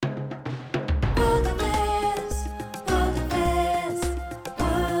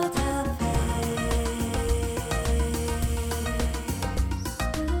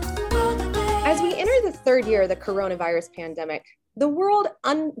third year of the coronavirus pandemic. The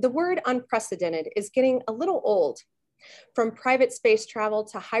word unprecedented is getting a little old. From private space travel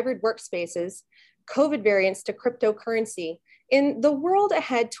to hybrid workspaces, COVID variants to cryptocurrency, in The World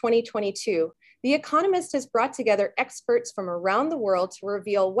Ahead 2022, The Economist has brought together experts from around the world to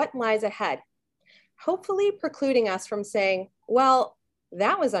reveal what lies ahead, hopefully precluding us from saying, well,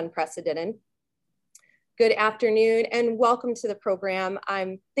 that was unprecedented. Good afternoon and welcome to the program.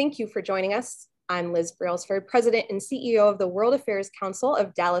 Thank you for joining us. I'm Liz Brailsford, President and CEO of the World Affairs Council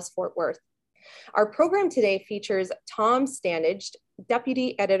of Dallas-Fort Worth. Our program today features Tom Standage,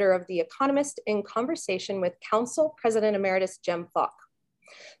 Deputy Editor of The Economist, in conversation with Council President Emeritus Jim Falk.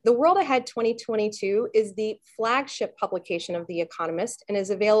 The World Ahead 2022 is the flagship publication of The Economist and is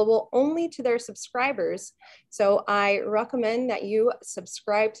available only to their subscribers. So I recommend that you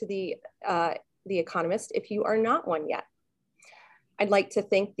subscribe to The Economist if you are not one yet. I'd like to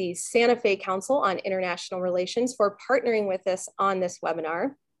thank the Santa Fe Council on International Relations for partnering with us on this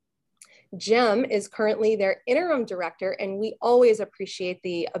webinar. Jim is currently their interim director, and we always appreciate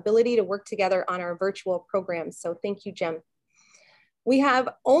the ability to work together on our virtual programs. So thank you, Jim. We have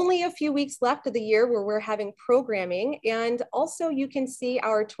only a few weeks left of the year where we're having programming, and also you can see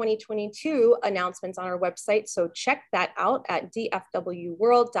our 2022 announcements on our website. So check that out at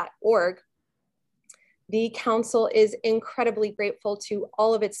dfwworld.org. The council is incredibly grateful to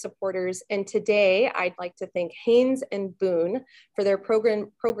all of its supporters. And today I'd like to thank Haynes and Boone for their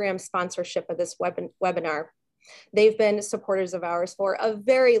program sponsorship of this webinar. They've been supporters of ours for a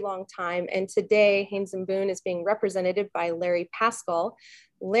very long time. And today Haynes and Boone is being represented by Larry Pascal.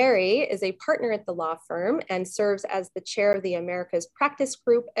 Larry is a partner at the law firm and serves as the chair of the Americas Practice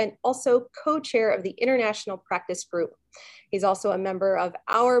Group and also co-chair of the International Practice Group. He's also a member of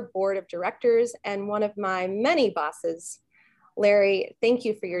our board of directors and one of my many bosses. Larry, thank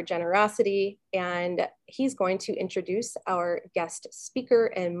you for your generosity. And he's going to introduce our guest speaker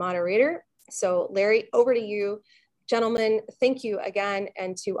and moderator. So Larry, over to you. Gentlemen, thank you again.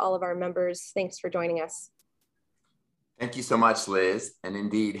 And to all of our members, thanks for joining us. Thank you so much, Liz. And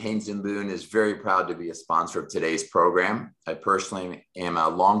indeed, Haynes and Boone is very proud to be a sponsor of today's program. I personally am a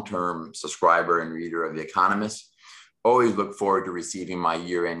long-term subscriber and reader of The Economist. Always look forward to receiving my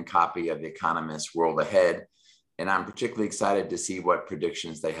year-end copy of The Economist World Ahead. And I'm particularly excited to see what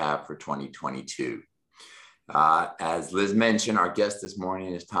predictions they have for 2022. As Liz mentioned, our guest this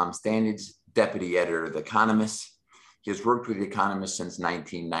morning is Tom Standage, Deputy Editor of The Economist. He has worked with The Economist since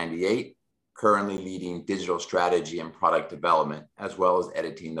 1998. Currently leading digital strategy and product development, as well as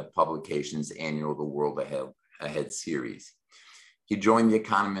editing the publication's annual The World Ahead series. He joined The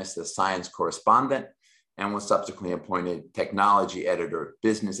Economist as science correspondent and was subsequently appointed technology editor,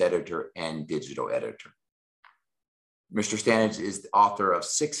 business editor, and digital editor. Mr. Standage is the author of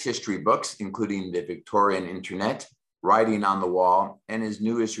 6 history books, including The Victorian Internet, Writing on the Wall, and his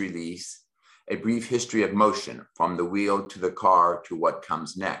newest release, A Brief History of Motion, From the Wheel to the Car to What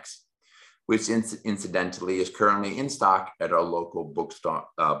Comes Next, which incidentally is currently in stock at our local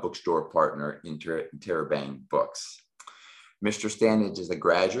bookstore partner, Interabang Books. Mr. Standage is a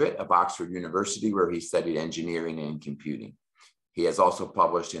graduate of Oxford University, where he studied engineering and computing. He has also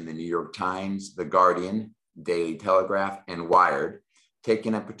published in the New York Times, The Guardian, Daily Telegraph, and Wired,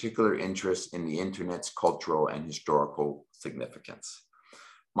 taking a particular interest in the internet's cultural and historical significance.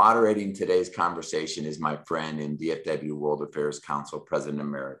 Moderating today's conversation is my friend and DFW World Affairs Council President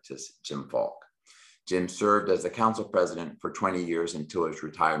Emeritus Jim Falk. Jim served as the Council President for 20 years until his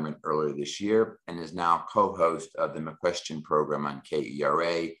retirement earlier this year, and is now co-host of the McQuestion program on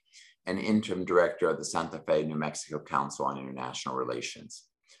KERA and interim director of the Santa Fe, New Mexico Council on International Relations.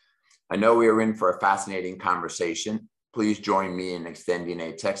 I know we are in for a fascinating conversation. Please join me in extending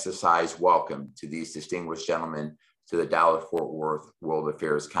a Texas-sized welcome to these distinguished gentlemen to the Dallas-Fort Worth World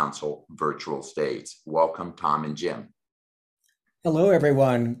Affairs Council virtual stage. Welcome, Tom and Jim. Hello,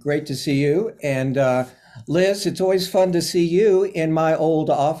 everyone. Great to see you. And Liz, it's always fun to see you in my old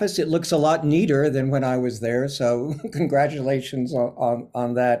office. It looks a lot neater than when I was there. So congratulations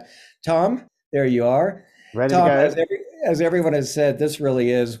on that. Tom, there you are. Ready Tom, to go. As everyone has said, this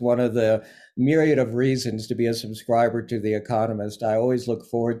really is one of the myriad of reasons to be a subscriber to The Economist. I always look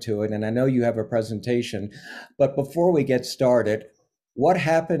forward to it, and I know you have a presentation. But before we get started, what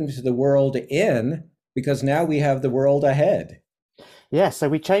happened to the world in? Because now we have the world ahead. Yeah, so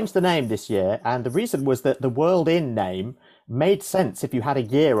we changed the name this year, and the reason was that the World In name made sense if you had a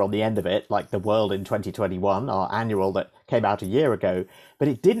year on the end of it, like the World in 2021, our annual that came out a year ago, but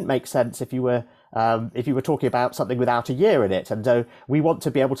it didn't make sense if you were if you were talking about something without a year in it. And we want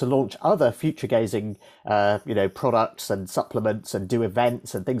to be able to launch other future-gazing, products and supplements and do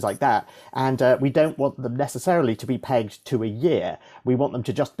events and things like that. And we don't want them necessarily to be pegged to a year. We want them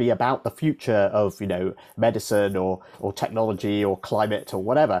to just be about the future of, medicine or technology or climate or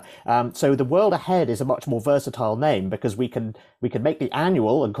whatever. So the World Ahead is a much more versatile name because we can make the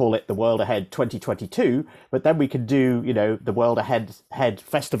annual and call it the World Ahead 2022, but then we can do, the World Ahead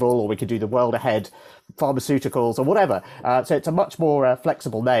Festival, or we could do the World Ahead Pharmaceuticals or whatever. So it's a much more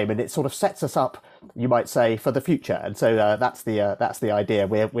flexible name, and it sort of sets us up, you might say, for the future. And so that's the idea.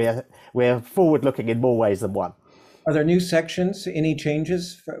 We're forward looking in more ways than one. Are there new sections, any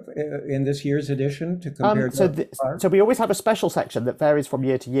changes in this year's edition to compare to so we always have a special section that varies from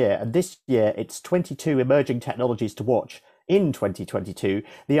year to year, and this year it's 22 emerging technologies to watch in 2022.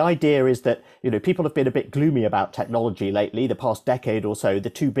 The idea is that, people have been a bit gloomy about technology lately, the past decade or so. The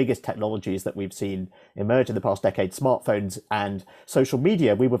two biggest technologies that we've seen emerge in the past decade, smartphones and social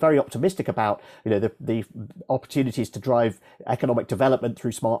media, we were very optimistic about, the opportunities to drive economic development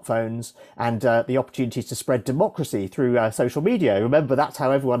through smartphones and the opportunities to spread democracy through social media. Remember, that's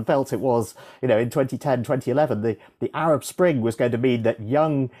how everyone felt it was, in 2010, 2011. The Arab Spring was going to mean that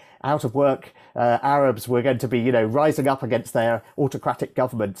young, out of work Arabs were going to be, rising up against their autocratic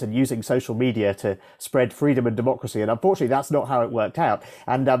governments and using social media to spread freedom and democracy. And unfortunately, that's not how it worked out.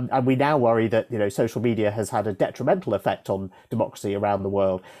 And we now worry that, social media has had a detrimental effect on democracy around the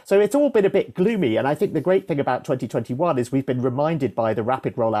world. So it's all been a bit gloomy. And I think the great thing about 2021 is we've been reminded by the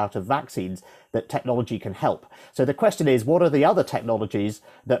rapid rollout of vaccines that technology can help. So the question is, what are the other technologies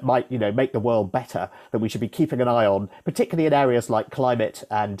that might, make the world better, that we should be keeping an eye on, particularly in areas like climate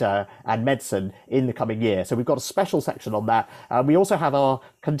and medicine in the coming year? So we've got a special section on that. We also have our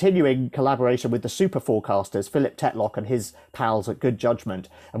continuing collaboration with the super forecasters, Philip Tetlock and his pals at Good Judgment.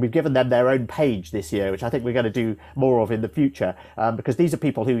 And we've given them their own page this year, which I think we're going to do more of in the future, because these are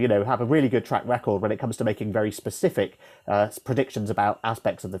people who, have a really good track record when it comes to making very specific predictions about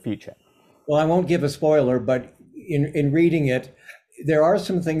aspects of the future. Well, I won't give a spoiler, but in reading it, there are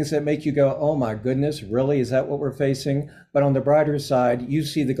some things that make you go, oh my goodness, really? Is that what we're facing? But on the brighter side, you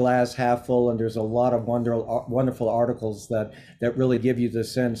see the glass half full, and there's a lot of wonderful articles that really give you the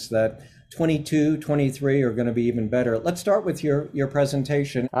sense that 22, 23 are going to be even better. Let's start with your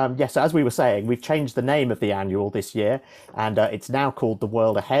presentation. Yes, as we were saying, we've changed the name of the annual this year, and it's now called The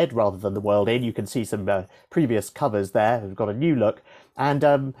World Ahead rather than The World In. You can see some previous covers there. We've got a new look.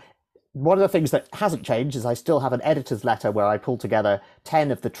 And one of the things that hasn't changed is I still have an editor's letter where I pull together 10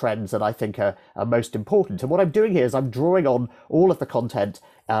 of the trends that I think are most important. And what I'm doing here is I'm drawing on all of the content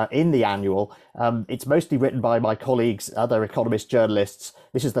in the annual. It's mostly written by my colleagues, other economist journalists.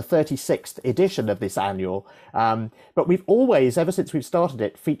 This is the 36th edition of this annual. But we've always, ever since we've started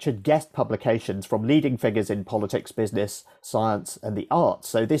it, featured guest publications from leading figures in politics, business, science, and the arts.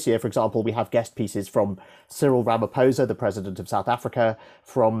 So this year, for example, we have guest pieces from Cyril Ramaphosa, the president of South Africa,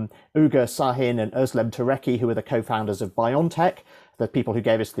 from Ugur Sahin and Özlem Tureki, who are the co-founders of BioNTech, the people who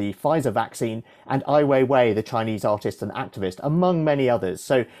gave us the Pfizer vaccine, and Ai Weiwei, the Chinese artist and activist, among many others.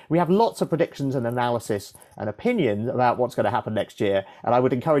 So we have lots of predictions and analysis and opinions about what's going to happen next year, and I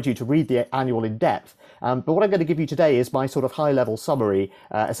would encourage you to read the annual in depth. But what I'm going to give you today is my sort of high-level summary,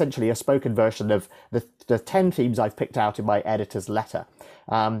 essentially a spoken version of the 10 themes I've picked out in my editor's letter.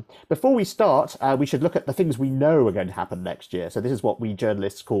 Before we start, we should look at the things we know are going to happen next year. So this is what we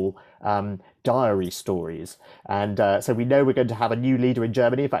journalists call diary stories. And so we know we're going to have a new leader in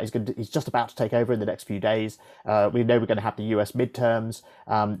Germany. In fact, he's just about to take over in the next few days. We know we're going to have the US midterms.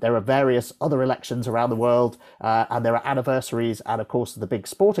 There are various other elections around the world, and there are anniversaries. And of course, the big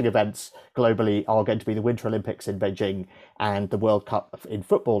sporting events globally are going to be the Winter Olympics in Beijing and the World Cup in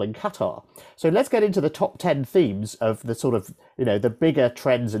football in Qatar. So let's get into the top 10 themes of the sort of, the bigger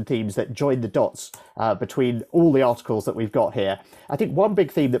trends and themes that join the dots between all the articles that we've got here. I think one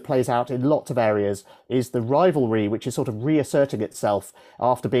big theme that plays out in lots of areas is the rivalry, which is sort of reasserting itself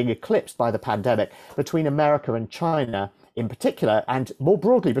after being eclipsed by the pandemic, between America and China in particular, and more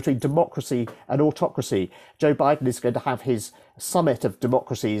broadly between democracy and autocracy. Joe Biden is going to have his summit of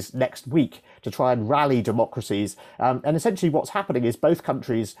democracies next week to try and rally democracies. And essentially what's happening is both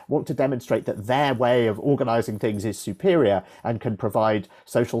countries want to demonstrate that their way of organizing things is superior and can provide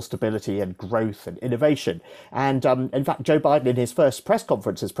social stability and growth and innovation. And in fact, Joe Biden, in his first press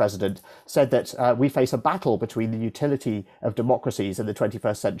conference as president, said that we face a battle between the utility of democracies in the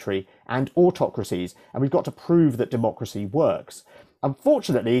 21st century and autocracies, and we've got to prove that democracy works.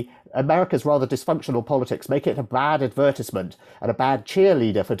 unfortunately, America's rather dysfunctional politics make it a bad advertisement and a bad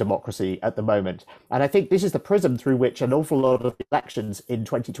cheerleader for democracy at the moment. And I think this is the prism through which an awful lot of elections in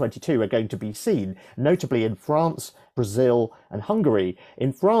 2022 are going to be seen, notably in France, Brazil, and Hungary.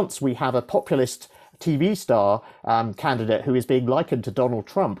 In France, we have a populist TV star candidate who is being likened to Donald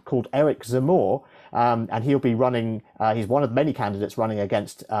Trump called Eric Zemmour. And he'll be running, he's one of many candidates running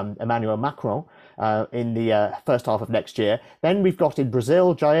against Emmanuel Macron in the first half of next year. Then we've got in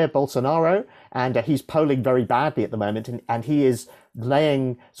Brazil, Jair Bolsonaro, and he's polling very badly at the moment, and he is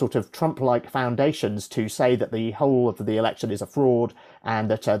laying sort of Trump-like foundations to say that the whole of the election is a fraud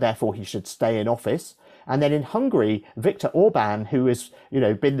and that therefore he should stay in office. And then in Hungary, Viktor Orban, who has,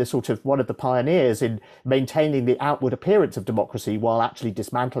 been the sort of one of the pioneers in maintaining the outward appearance of democracy while actually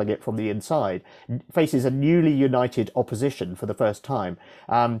dismantling it from the inside, faces a newly united opposition for the first time.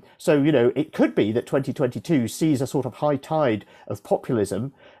 So, it could be that 2022 sees a sort of high tide of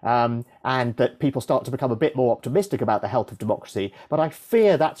populism, and that people start to become a bit more optimistic about the health of democracy. But I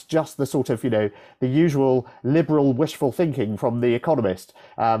fear that's just the sort of, the usual liberal wishful thinking from The Economist,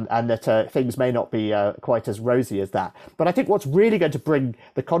 and that things may not be quite as rosy as that. But I think what's really going to bring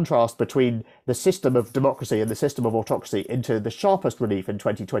the contrast between the system of democracy and the system of autocracy into the sharpest relief in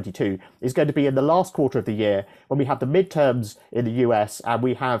 2022 is going to be in the last quarter of the year, when we have the midterms in the US and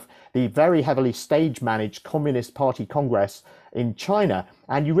we have the very heavily stage-managed Communist Party Congress in China.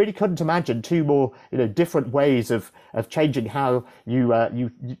 And you really couldn't imagine two more, different ways of changing how you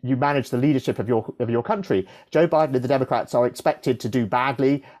manage the leadership of your country. Joe Biden and the Democrats are expected to do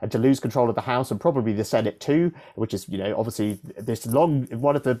badly and to lose control of the House and probably the Senate too, which is, obviously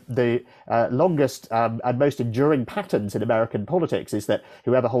one of the longest and most enduring patterns in American politics is that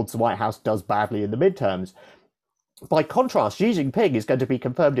whoever holds the White House does badly in the midterms. By contrast, Xi Jinping is going to be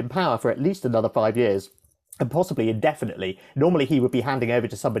confirmed in power for at least another 5 years. And possibly indefinitely. Normally he would be handing over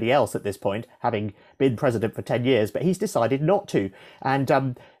to somebody else at this point, having been president for 10 years, but he's decided not to.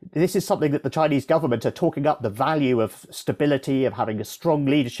 And this is something that the Chinese government are talking up, the value of stability, of having a strong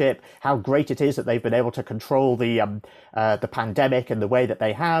leadership, how great it is that they've been able to control the pandemic in the way that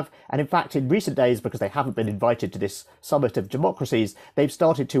they have. And in fact, in recent days, because they haven't been invited to this summit of democracies, they've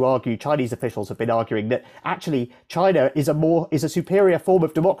started to argue, Chinese officials have been arguing that actually China is a superior form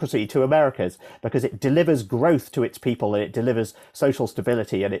of democracy to America's, because it delivers growth to its people and it delivers social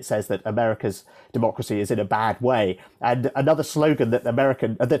stability, and it says that America's democracy is in a bad way. And another slogan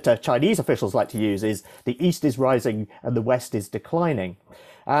that Chinese officials like to use is the East is rising and the West is declining.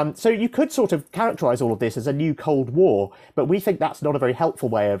 So you could sort of characterize all of this as a new Cold War, but we think that's not a very helpful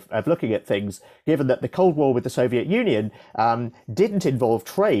way of looking at things, given that the Cold War with the Soviet Union didn't involve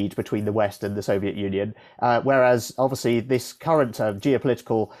trade between the West and the Soviet Union, whereas obviously this current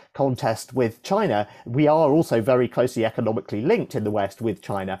geopolitical contest with China, we are also very closely economically linked in the West with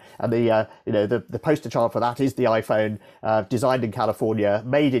China. And the poster child for that is the iPhone, designed in California,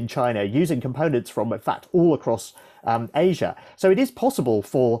 made in China, using components from, in fact, all across Asia. So it is possible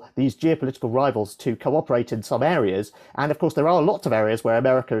for these geopolitical rivals to cooperate in some areas. And of course, there are lots of areas where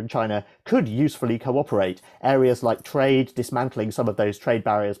America and China could usefully cooperate. Areas like trade, dismantling some of those trade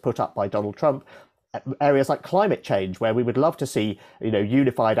barriers put up by Donald Trump. Areas like climate change, where we would love to see,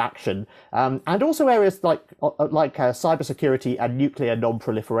 unified action, and also areas like cybersecurity and nuclear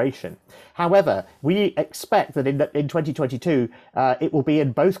non-proliferation. However, we expect that in 2022, it will be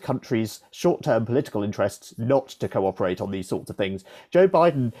in both countries' short-term political interests not to cooperate on these sorts of things. Joe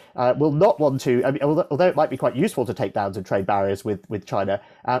Biden will not want to, although it might be quite useful to take down some trade barriers with China,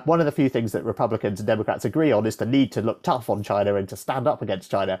 one of the few things that Republicans and Democrats agree on is the need to look tough on China and to stand up against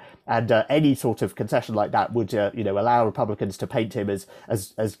China, and any sort of concession like that would allow Republicans to paint him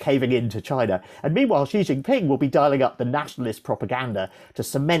as caving in to China. And meanwhile, Xi Jinping will be dialing up the nationalist propaganda to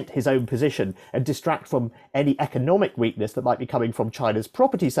cement his own position and distract from any economic weakness that might be coming from China's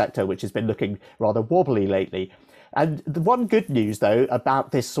property sector, which has been looking rather wobbly lately. And the one good news, though,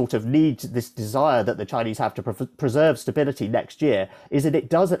 about this sort of need, this desire that the Chinese have to preserve stability next year, is that it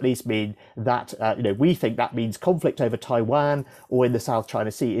does at least mean that, we think that means conflict over Taiwan or in the South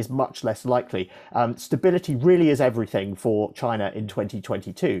China Sea is much less likely. Stability really is everything for China in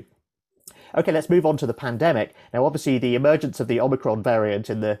 2022. Okay, let's move on to the pandemic. Now, obviously, the emergence of the Omicron variant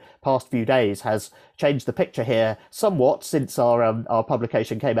in the past few days has changed the picture here somewhat since our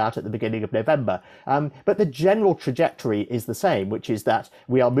publication came out at the beginning of November. But the general trajectory is the same, which is that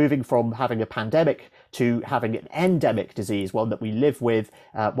we are moving from having a pandemic to having an endemic disease, one that we live with,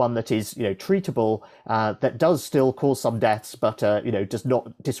 one that is, treatable, that does still cause some deaths, but, does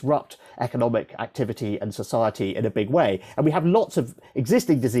not disrupt economic activity and society in a big way. And we have lots of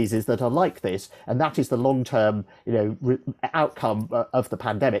existing diseases that are like this, and that is the long-term, outcome of the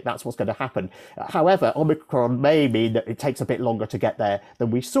pandemic. That's what's going to happen. However, Omicron may mean that it takes a bit longer to get there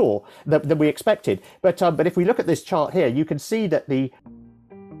than we expected. But if we look at this chart here, you can see that the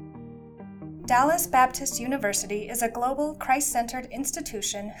Dallas Baptist University is a global, Christ-centered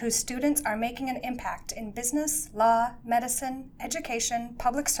institution whose students are making an impact in business, law, medicine, education,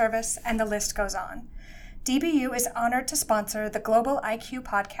 public service, and the list goes on. DBU is honored to sponsor the Global IQ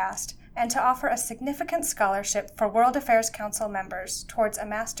podcast and to offer a significant scholarship for World Affairs Council members towards a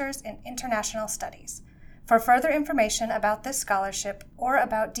master's in international studies. For further information about this scholarship or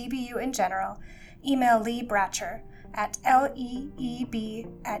about DBU in general, email Lee Bratcher at leeb@dbu.edu.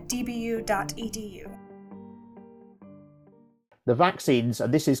 The vaccines,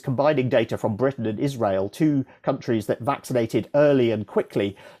 and this is combining data from Britain and Israel, two countries that vaccinated early and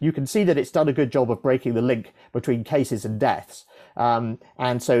quickly, you can see that it's done a good job of breaking the link between cases and deaths. And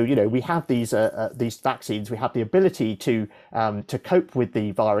so, we have these vaccines. We have the ability to cope with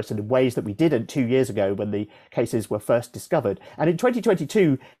the virus in ways that we didn't 2 years ago when the cases were first discovered. And in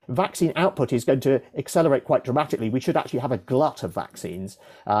 2022, vaccine output is going to accelerate quite dramatically. We should actually have a glut of vaccines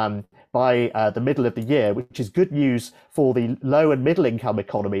by the middle of the year, which is good news for the low and middle income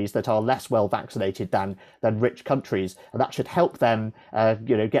economies that are less well vaccinated than rich countries. And that should help them,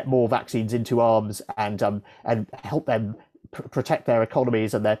 get more vaccines into arms and help them protect their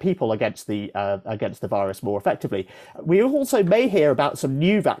economies and their people against the virus more effectively. We also may hear about some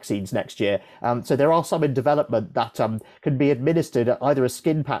new vaccines next year. So there are some in development that can be administered either as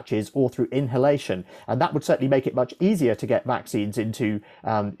skin patches or through inhalation, and that would certainly make it much easier to get vaccines into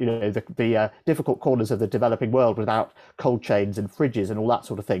the difficult corners of the developing world without cold chains and fridges and all that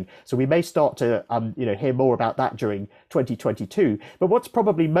sort of thing. So we may start to hear more about that during 2022. But what's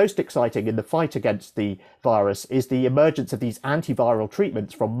probably most exciting in the fight against the virus is the emergence of these antiviral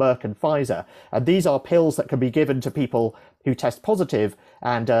treatments from Merck and Pfizer. And these are pills that can be given to people who test positive,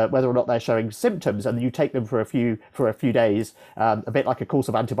 and whether or not they're showing symptoms, and you take them for a few days, a bit like a course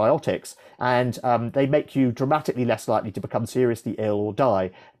of antibiotics, and they make you dramatically less likely to become seriously ill or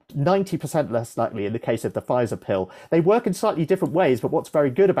die. 90% less likely in the case of the Pfizer pill. They work in slightly different ways, but what's very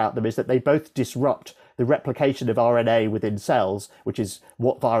good about them is that they both disrupt the replication of RNA within cells, which is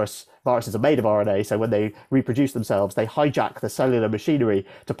what viruses are made of RNA. So when they reproduce themselves, they hijack the cellular machinery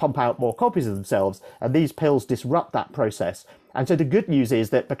to pump out more copies of themselves, and these pills disrupt that process. And so the good news is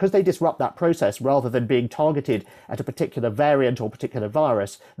that because they disrupt that process, rather than being targeted at a particular variant or particular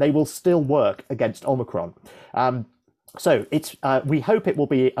virus, they will still work against Omicron. So we hope it will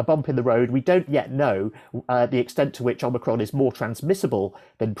be a bump in the road. We don't yet know the extent to which Omicron is more transmissible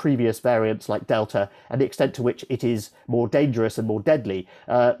than previous variants like Delta, and the extent to which it is more dangerous and more deadly.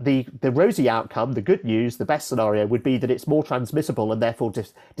 The rosy outcome, the good news, the best scenario would be that it's more transmissible and therefore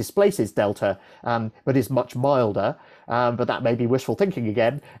displaces Delta, but is much milder. But that may be wishful thinking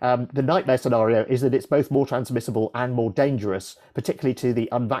again. The nightmare scenario is that it's both more transmissible and more dangerous, particularly to the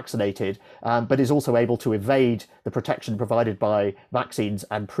unvaccinated, but is also able to evade the protection provided by vaccines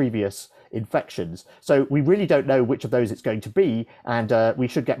and previous infections. So we really don't know which of those it's going to be, and we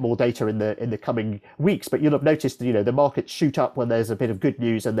should get more data in the coming weeks. But you'll have noticed, the markets shoot up when there's a bit of good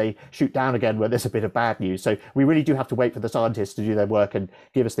news, and they shoot down again when there's a bit of bad news. So we really do have to wait for the scientists to do their work and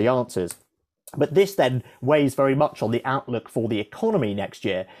give us the answers. But this then weighs very much on the outlook for the economy next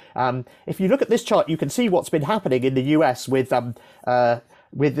year. If you look at this chart, you can see what's been happening in the US with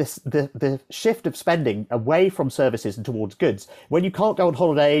the shift of spending away from services and towards goods. When you can't go on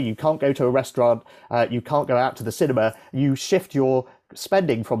holiday, you can't go to a restaurant, you can't go out to the cinema, you shift your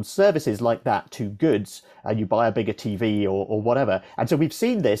spending from services like that to goods, and you buy a bigger TV or whatever. And so we've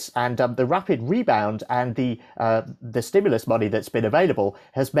seen this, and the rapid rebound and the stimulus money that's been available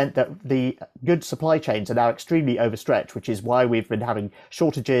has meant that the goods supply chains are now extremely overstretched, which is why we've been having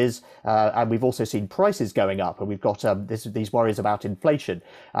shortages, and we've also seen prices going up, and we've got these worries about inflation.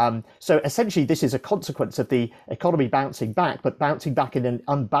 So essentially this is a consequence of the economy bouncing back, but bouncing back in an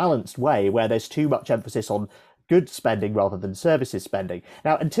unbalanced way, where there's too much emphasis on goods spending rather than services spending.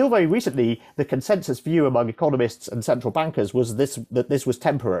 Now, until very recently, the consensus view among economists and central bankers was that this was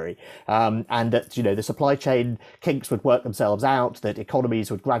temporary, and that the supply chain kinks would work themselves out, that economies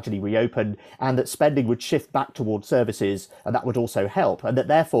would gradually reopen, and that spending would shift back towards services, and that would also help, and that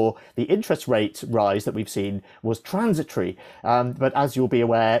therefore the interest rate rise that we've seen was transitory. But as you'll be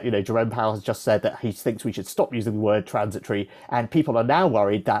aware, Jerome Powell has just said that he thinks we should stop using the word transitory, and people are now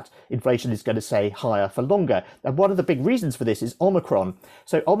worried that inflation is going to stay higher for longer. And one of the big reasons for this is Omicron.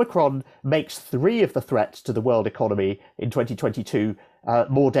 So Omicron makes 3 of the threats to the world economy in 2022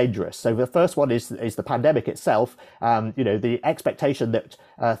 more dangerous. So the first one is the pandemic itself. The expectation that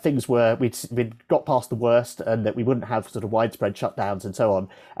we'd got past the worst and that we wouldn't have sort of widespread shutdowns and so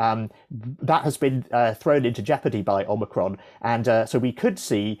on. That has been thrown into jeopardy by Omicron, and so we could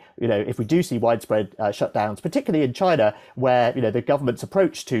see, if we do see widespread shutdowns, particularly in China, where the government's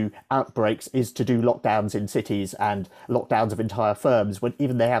approach to outbreaks is to do lockdowns in cities and lockdowns of entire firms. When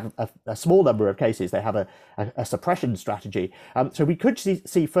even they have a small number of cases, they have a suppression strategy. So we could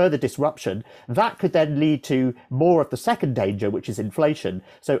see further disruption. That could then lead to more of the second danger, which is inflation.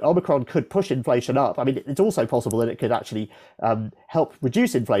 So Omicron could push inflation up. I mean, it's also possible that it could actually help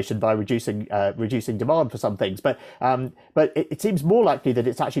reduce inflation by reducing demand for some things. But it seems more likely that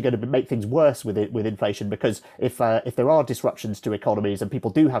it's actually going to make things worse with inflation, because if there are disruptions to economies and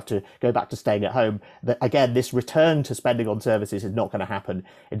people do have to go back to staying at home, that again, this return to spending on services is not going to happen.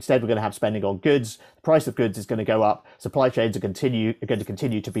 Instead, we're going to have spending on goods. The price of goods is going to go up. Supply chains are going to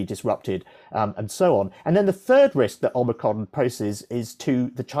continue to be disrupted, and so on. And then the third risk that Omicron poses is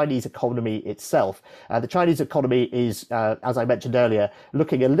to the Chinese economy itself. The Chinese economy is, as I mentioned earlier,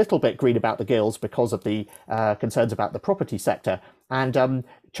 looking a little bit green about the gills because of the concerns about the property sector. And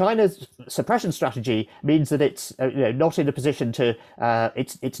China's suppression strategy means that it's not in a position to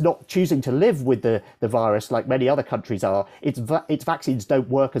it's not choosing to live with the virus like many other countries are. Its vaccines don't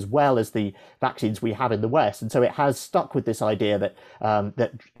work as well as the vaccines we have in the West, and so it has stuck with this idea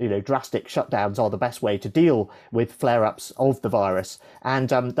that drastic shutdowns are the best way to deal with flare-ups of the virus, and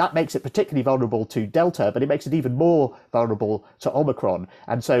that makes it particularly vulnerable to Delta, but it makes it even more vulnerable to Omicron.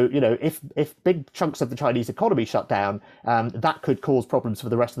 And so if big chunks of the Chinese economy shut down, that could cause problems for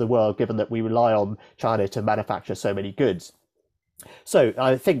the rest of the world, given that we rely on China to manufacture so many goods. So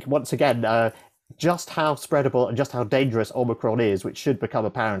I think, once again, just how spreadable and just how dangerous Omicron is, which should become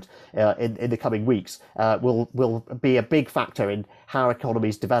apparent in the coming weeks, will be a big factor in how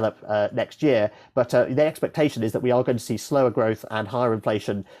economies develop next year. But the expectation is that we are going to see slower growth and higher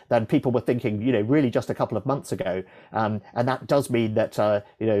inflation than people were thinking, really just a couple of months ago. And that does mean that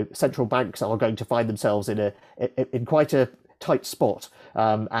central banks are going to find themselves in quite a tight spot,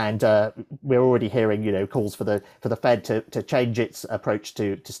 and we're already hearing calls for the Fed to change its approach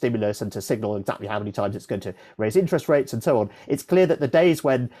to stimulus and to signal exactly how many times it's going to raise interest rates and so on. It's clear that the days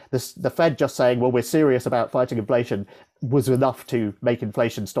when the Fed just saying, well, we're serious about fighting inflation, was enough to make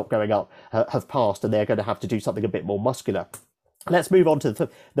inflation stop going up have passed, and they're going to have to do something a bit more muscular. Let's move on to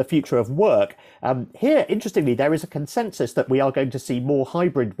the future of work. Here, interestingly, there is a consensus that we are going to see more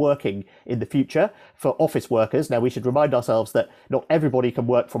hybrid working in the future for office workers. Now, we should remind ourselves that not everybody can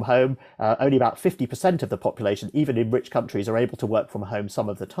work from home. Only about 50% of the population, even in rich countries, are able to work from home some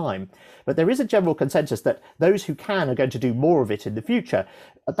of the time. But there is a general consensus that those who can are going to do more of it in the future.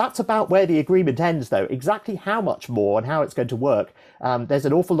 That's about where the agreement ends, though. Exactly how much more and how it's going to work, there's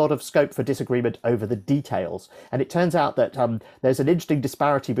an awful lot of scope for disagreement over the details. And it turns out that there's an interesting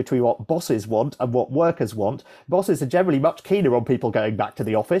disparity between what bosses want and what workers want. Bosses are generally much keener on people going back to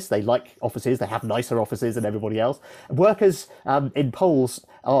the office. They like offices, they have nicer offices than everybody else. Workers in polls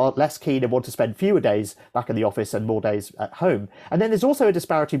are less keen and want to spend fewer days back in the office and more days at home. And then there's also a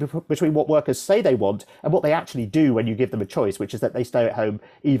disparity between what workers say they want and what they actually do when you give them a choice, which is that they stay at home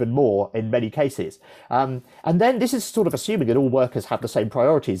even more in many cases. And then this is sort of assuming that all workers have the same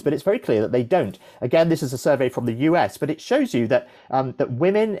priorities, but it's very clear that they don't. Again, this is a survey from the US, but it shows you that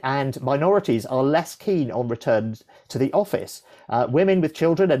women and minorities are less keen on returns to the office. Women with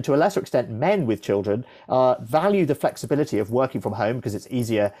children, and to a lesser extent men with children, value the flexibility of working from home because it's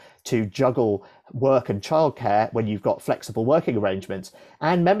easier to juggle work and childcare when you've got flexible working arrangements.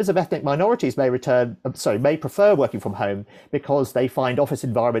 And members of ethnic minorities may prefer working from home because they find office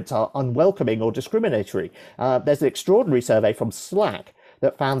environments are unwelcoming or discriminatory. There's an extraordinary survey from Slack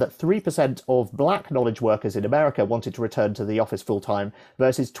that found that 3% of black knowledge workers in America wanted to return to the office full-time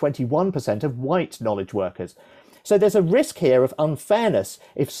versus 21% of white knowledge workers. So there's a risk here of unfairness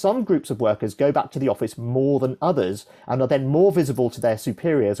if some groups of workers go back to the office more than others and are then more visible to their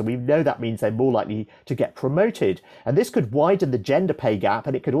superiors, and we know that means they're more likely to get promoted. And this could widen the gender pay gap,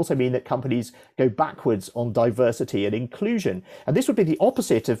 and it could also mean that companies go backwards on diversity and inclusion. And this would be the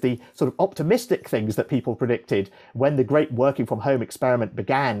opposite of the sort of optimistic things that people predicted when the great working from home experiment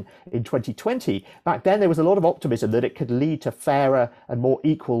began in 2020. Back then, there was a lot of optimism that it could lead to fairer and more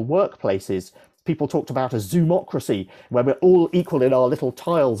equal workplaces. People talked about a Zoomocracy, where we're all equal in our little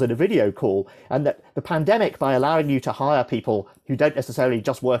tiles in a video call, and that the pandemic, by allowing you to hire people who don't necessarily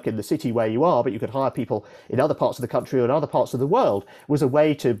just work in the city where you are, but you could hire people in other parts of the country or in other parts of the world, was a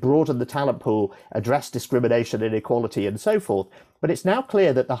way to broaden the talent pool, address discrimination, inequality, and so forth. But it's now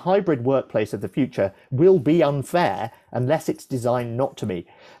clear that the hybrid workplace of the future will be unfair unless it's designed not to be.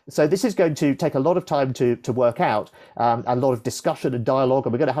 So this is going to take a lot of time to work out, a lot of discussion and dialogue,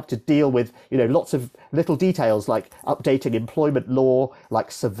 and we're going to have to deal with, lots of little details like updating employment law,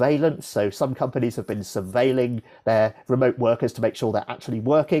 like surveillance. So some companies have been surveilling their remote workers to make sure they're actually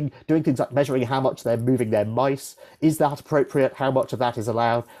working, doing things like measuring how much they're moving their mice. Is that appropriate? How much of that is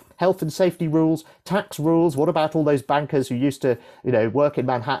allowed? Health and safety rules, tax rules. What about all those bankers who used to, work in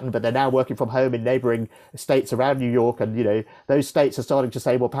Manhattan, but they're now working from home in neighboring states around New York? And, those states are starting to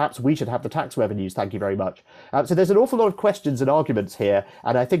say, well, perhaps we should have the tax revenues. Thank you very much. So there's an awful lot of questions and arguments here.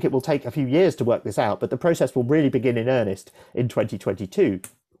 And I think it will take a few years to work this out, but the process will really begin in earnest in 2022.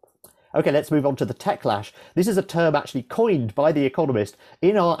 Okay, let's move on to the techlash. This is a term actually coined by The Economist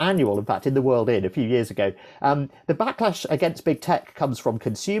in our annual, in fact, in the World In a few years ago. The backlash against big tech comes from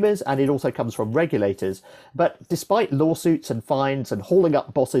consumers, and it also comes from regulators. But despite lawsuits and fines and hauling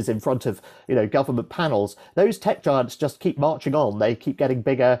up bosses in front of, government panels, those tech giants just keep marching on. They keep getting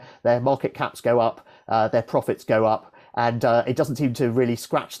bigger, their market caps go up, their profits go up. And it doesn't seem to really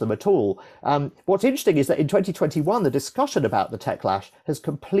scratch them at all. What's interesting is that in 2021, the discussion about the techlash has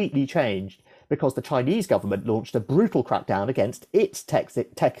completely changed because the Chinese government launched a brutal crackdown against its tech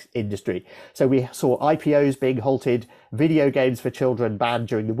industry. So we saw IPOs being halted, video games for children banned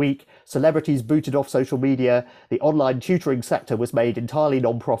during the week, celebrities booted off social media, the online tutoring sector was made entirely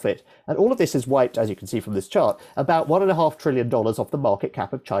non-profit, and all of this has wiped, as you can see from this chart, about $1.5 trillion off the market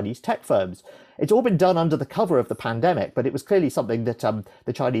cap of Chinese tech firms. It's all been done under the cover of the pandemic, but it was clearly something that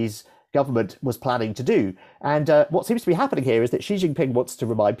the Chinese government was planning to do. And what seems to be happening here is that Xi Jinping wants to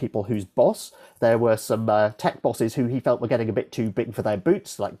remind people who's boss. There were some tech bosses who he felt were getting a bit too big for their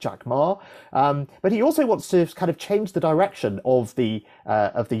boots, like Jack Ma. But he also wants to kind of change the direction of the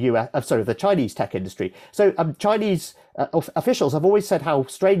Chinese tech industry. So Chinese officials have always said how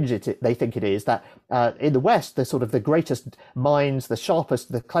strange they think it is that in the West, the greatest minds, the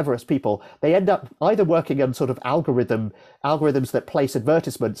sharpest, the cleverest people, they end up either working on sort of algorithms that place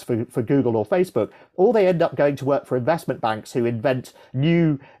advertisements for Google or Facebook, or they end up going to work for investment banks who invent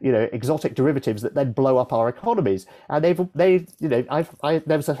new, exotic derivatives that then blow up our economies. And there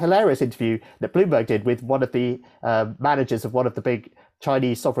was a hilarious interview that Bloomberg did with one of the managers of one of the big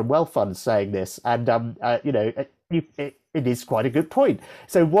Chinese sovereign wealth funds saying this, and it is quite a good point.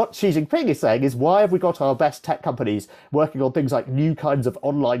 So what Xi Jinping is saying is, why have we got our best tech companies working on things like new kinds of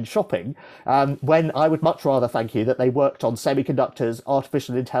online shopping, when I would much rather, thank you, that they worked on semiconductors,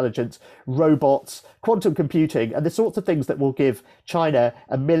 artificial intelligence, robots, quantum computing, and the sorts of things that will give China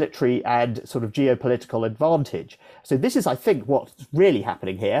a military and sort of geopolitical advantage. So this is, I think, what's really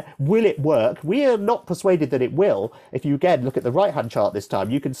happening here. Will it work? We are not persuaded that it will. If you again look at the right-hand chart this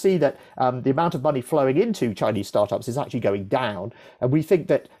time, you can see that the amount of money flowing into Chinese startups is actually going down. And we think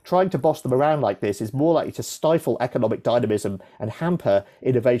that trying to boss them around like this is more likely to stifle economic dynamism and hamper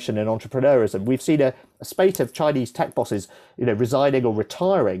innovation and entrepreneurism. We've seen a spate of Chinese tech bosses, resigning or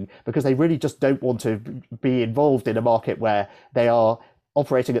retiring because they really just don't want to be involved in a market where they are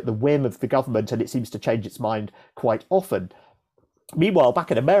operating at the whim of the government, and it seems to change its mind quite often. Meanwhile,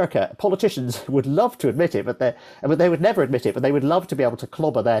 back in America, politicians would love to admit it, but they would never admit it, but they would love to be able to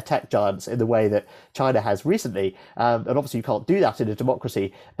clobber their tech giants in the way that China has recently. And obviously you can't do that in a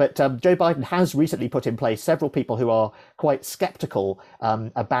democracy. But Joe Biden has recently put in place several people who are quite skeptical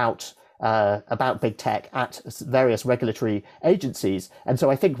about big tech at various regulatory agencies. And so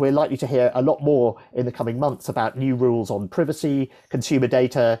I think we're likely to hear a lot more in the coming months about new rules on privacy, consumer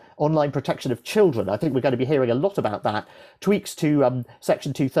data, online protection of children. I think we're going to be hearing a lot about that, tweaks to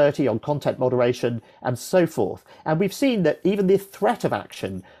Section 230 on content moderation and so forth. And we've seen that even the threat of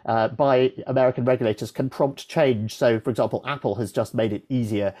action by American regulators can prompt change. So, for example, Apple has just made it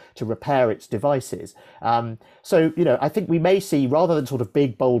easier to repair its devices. So, I think we may see, rather than sort of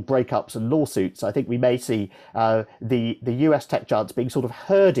big, bold breakups backups and lawsuits, I think we may see the US tech giants being sort of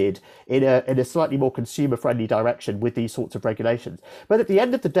herded in a slightly more consumer-friendly direction with these sorts of regulations. But at the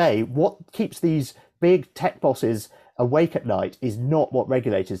end of the day, what keeps these big tech bosses awake at night is not what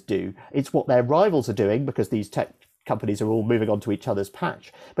regulators do. It's what their rivals are doing, because these tech companies are all moving on to each other's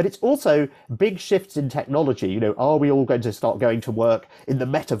patch. But it's also big shifts in technology. You know, are we all going to start going to work in the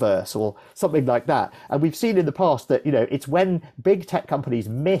metaverse or something like that? And we've seen in the past that, you know, it's when big tech companies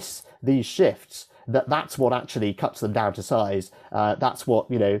miss these shifts that's what actually cuts them down to size. That's what,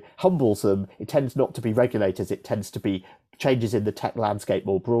 you know, humbles them. It tends not to be regulators. It tends to be changes in the tech landscape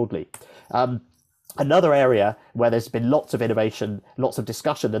more broadly. Another area where there's been lots of innovation, lots of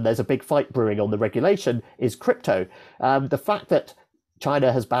discussion, and there's a big fight brewing on the regulation is crypto. The fact that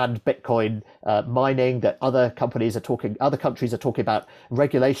China has banned Bitcoin mining, that other countries are talking about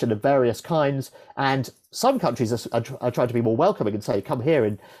regulation of various kinds, and some countries are trying to be more welcoming and say, come here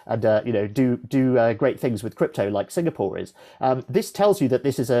and you know, do great things with crypto, like Singapore is. This tells you that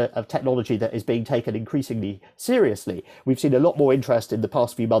this is a technology that is being taken increasingly seriously. We've seen a lot more interest in the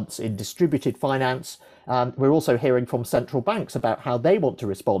past few months in distributed finance. We're also hearing from central banks about how they want to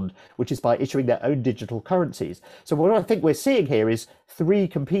respond, which is by issuing their own digital currencies. So what I think we're seeing here is three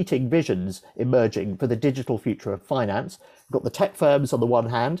competing visions emerging for the digital future of finance. We've got the tech firms on the one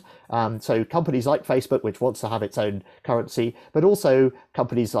hand, so companies like Facebook, which wants to have its own currency, but also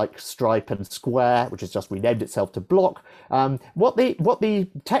companies like Stripe and Square, which has just renamed itself to Block. What the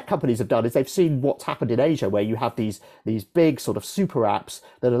tech companies have done is they've seen what's happened in Asia, where you have these big sort of super apps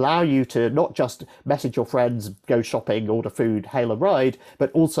that allow you to not just message your friends, go shopping, order food, hail a ride,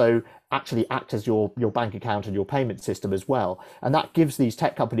 but also actually act as your bank account and your payment system as well. And that gives these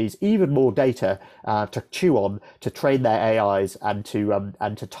tech companies even more data to chew on, to train their AIs and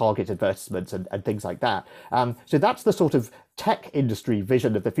to target advertisements and things like that. So that's the sort of tech industry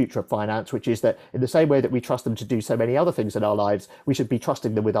vision of the future of finance, which is that in the same way that we trust them to do so many other things in our lives, we should be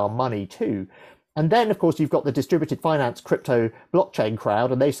trusting them with our money too. And then, of course, you've got the distributed finance crypto blockchain crowd,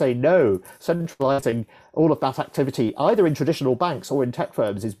 and they say, no, centralizing all of that activity, either in traditional banks or in tech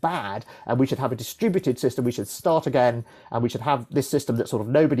firms, is bad, and we should have a distributed system. We should start again, and we should have this system that sort of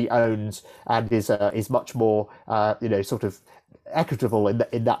nobody owns and is much more, you know, sort of equitable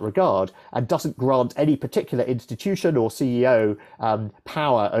in that regard, and doesn't grant any particular institution or CEO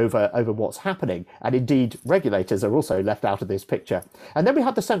power over what's happening. And indeed, regulators are also left out of this picture. And then we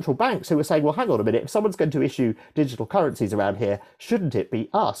have the central banks who are saying, well, hang on a minute, if someone's going to issue digital currencies around here, shouldn't it be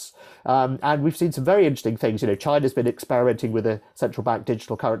us? And we've seen some very interesting things. You know, China's been experimenting with a central bank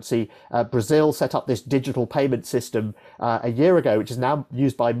digital currency. Brazil set up this digital payment system a year ago, which is now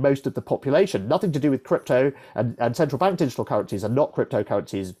used by most of the population. Nothing to do with crypto, and central bank digital currencies are not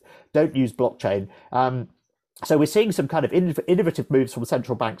cryptocurrencies, don't use blockchain. So we're seeing some kind of innovative moves from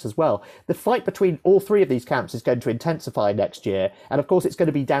central banks as well. The fight between all three of these camps is going to intensify next year. And of course, it's going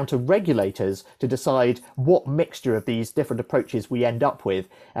to be down to regulators to decide what mixture of these different approaches we end up with,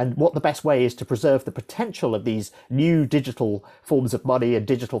 and what the best way is to preserve the potential of these new digital forms of money and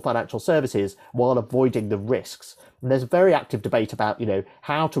digital financial services while avoiding the risks. And there's a very active debate about, you know,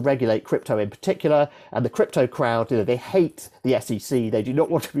 how to regulate crypto in particular. And the crypto crowd, you know, they hate the SEC. They do not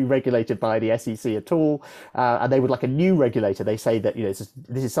want to be regulated by the SEC at all. And they would like a new regulator. They say that, you know,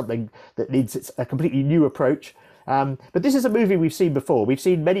 this is something that needs a completely new approach. But this is a movie we've seen before. We've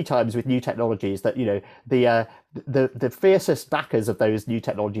seen many times with new technologies that, you know, the fiercest backers of those new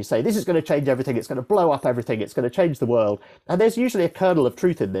technologies say this is going to change everything, it's going to blow up everything, it's going to change the world. And there's usually a kernel of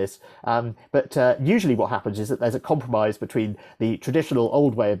truth in this. But usually what happens is that there's a compromise between the traditional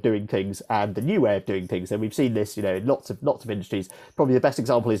old way of doing things and the new way of doing things. And we've seen this, you know, in lots of industries. Probably the best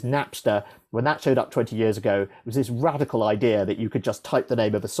example is Napster. When that showed up 20 years ago, it was this radical idea that you could just type the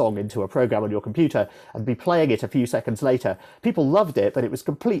name of a song into a program on your computer and be playing it a few seconds later. People loved it, but it was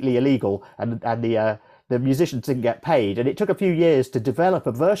completely illegal, and the musicians didn't get paid. And it took a few years to develop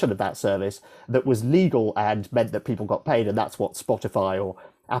a version of that service that was legal and meant that people got paid. And that's what Spotify or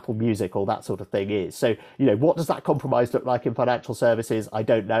Apple Music or that sort of thing is. So, you know, what does that compromise look like in financial services? I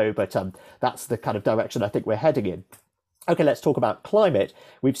don't know, but that's the kind of direction I think we're heading in. Okay, let's talk about climate.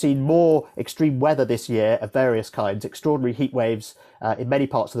 We've seen more extreme weather this year of various kinds, extraordinary heat waves in many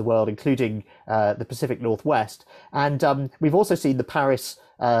parts of the world, including the Pacific Northwest. And we've also seen the Paris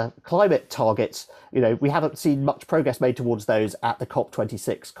climate targets, we haven't seen much progress made towards those at the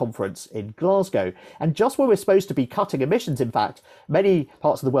COP26 conference in Glasgow. And just when we're supposed to be cutting emissions, in fact, many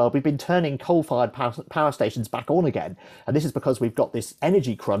parts of the world, we've been turning coal-fired power stations back on again. And this is because we've got this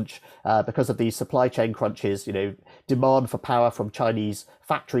energy crunch because of these supply chain crunches. Demand for power from Chinese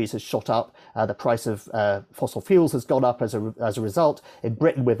factories has shot up. The price of fossil fuels has gone up as a result. In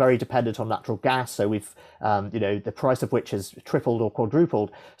Britain, we're very dependent on natural gas. So we've, the price of which has tripled or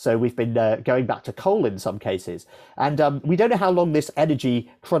quadrupled. So we've been going back to coal in some cases. And we don't know how long this energy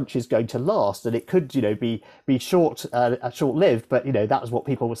crunch is going to last. And it could, be short-lived. But, that was what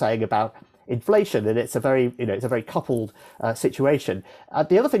people were saying about inflation, and it's a very coupled situation.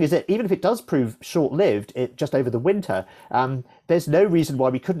 The other thing is that even if it does prove short-lived, just over the winter, there's no reason why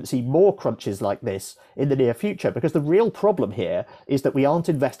we couldn't see more crunches like this in the near future, because the real problem here is that we aren't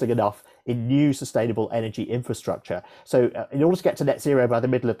investing enough in new sustainable energy infrastructure. So in order to get to net zero by the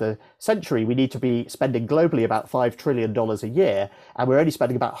middle of the century, we need to be spending globally about $5 trillion a year, and we're only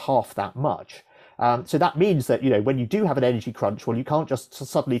spending about half that much. So that means that, when you do have an energy crunch, well, you can't just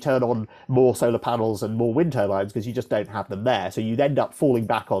suddenly turn on more solar panels and more wind turbines because you just don't have them there. So you end up falling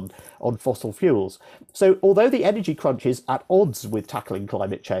back on fossil fuels. So although the energy crunch is at odds with tackling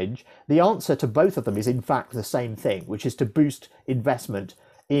climate change, the answer to both of them is in fact the same thing, which is to boost investment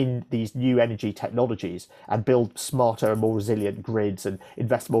in these new energy technologies and build smarter and more resilient grids and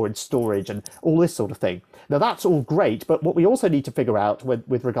invest more in storage and all this sort of thing. Now, that's all great, but what we also need to figure out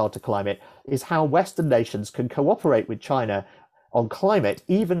with regard to climate is how Western nations can cooperate with China on climate,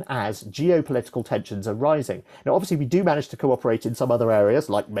 even as geopolitical tensions are rising. Now, obviously, we do manage to cooperate in some other areas,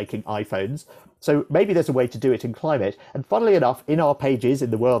 like making iPhones. So maybe there's a way to do it in climate. And funnily enough, in our pages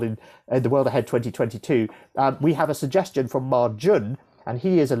in the World Ahead 2022, we have a suggestion from Ma Jun, and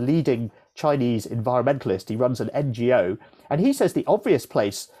he is a leading Chinese environmentalist. He runs an NGO, and he says the obvious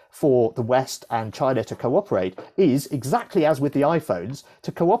place for the West and China to cooperate is, exactly as with the iPhones,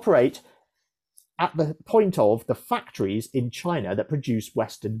 to cooperate at the point of the factories in China that produce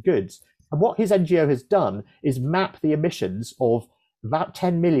Western goods. And what his NGO has done is map the emissions of about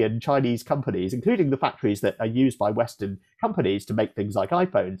 10 million Chinese companies, including the factories that are used by Western companies to make things like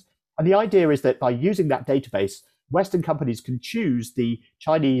iPhones. And the idea is that by using that database, Western companies can choose the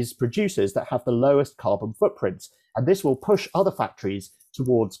Chinese producers that have the lowest carbon footprints, and this will push other factories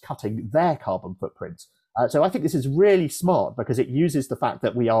towards cutting their carbon footprints. So I think this is really smart because it uses the fact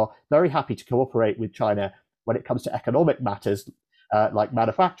that we are very happy to cooperate with China when it comes to economic matters like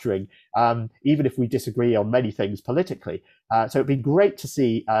manufacturing, even if we disagree on many things politically. So it'd be great to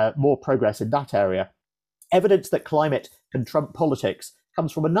see more progress in that area. Evidence that climate can trump politics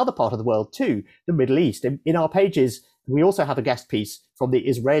comes from another part of the world too, the Middle East. In our pages, we also have a guest piece from the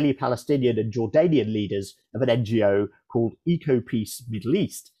Israeli, Palestinian and Jordanian leaders of an NGO called EcoPeace Middle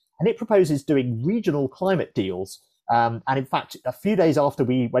East. And it proposes doing regional climate deals. And in fact, a few days after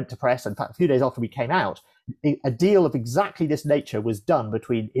we went to press, in fact, a few days after we came out, a deal of exactly this nature was done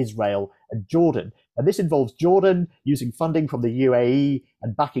between Israel and Jordan. And this involves Jordan using funding from the UAE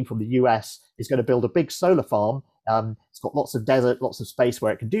and backing from the US, is going to build a big solar farm. It's got lots of desert, lots of space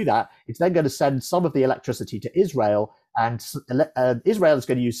where it can do that. It's then going to send some of the electricity to Israel, and Israel is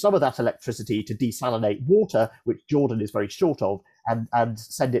going to use some of that electricity to desalinate water, which Jordan is very short of, and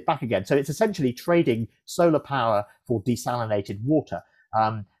send it back again. So it's essentially trading solar power for desalinated water.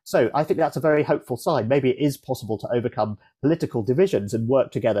 So I think that's a very hopeful sign. Maybe it is possible to overcome political divisions and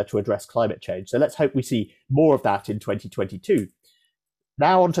work together to address climate change. So let's hope we see more of that in 2022.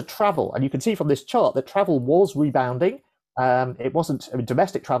 Now on to travel. And you can see from this chart that travel was rebounding. It wasn't,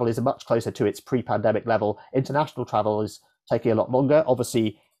 domestic travel is much closer to its pre-pandemic level. International travel is taking a lot longer.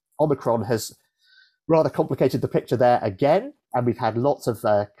 Obviously, Omicron has rather complicated the picture there again, and we've had lots of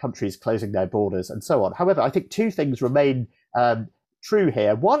countries closing their borders and so on. However, I think two things remain true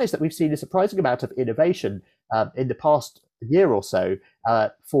here. One is that we've seen a surprising amount of innovation in the past year or so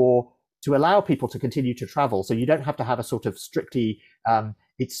to allow people to continue to travel. So you don't have to have a sort of strictly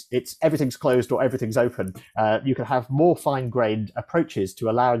it's everything's closed or everything's open. You can have more fine-grained approaches to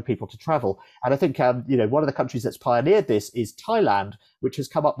allowing people to travel. And I think one of the countries that's pioneered this is Thailand, which has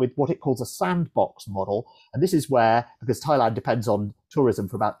come up with what it calls a sandbox model. And this is where, because Thailand depends on tourism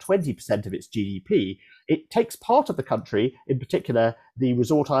for about 20% of its GDP, it takes part of the country, in particular the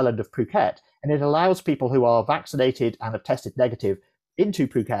resort island of Phuket, and it allows people who are vaccinated and have tested negative into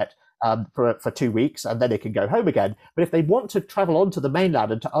Phuket for 2 weeks, and then they can go home again. But if they want to travel onto the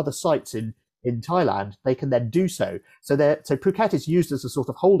mainland and to other sites in Thailand, they can then do so. So Phuket is used as a sort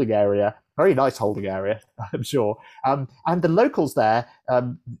of holding area, very nice holding area, I'm sure. And the locals there,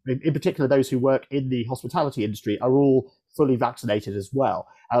 in particular those who work in the hospitality industry, are all fully vaccinated as well.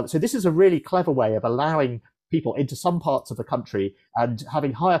 So this is a really clever way of allowing people into some parts of the country and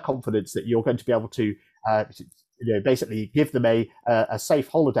having higher confidence that you're going to be able to basically give them a safe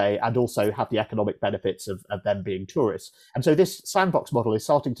holiday and also have the economic benefits of them being tourists. And so this sandbox model is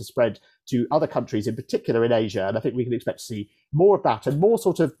starting to spread to other countries, in particular in Asia. And I think we can expect to see more of that and more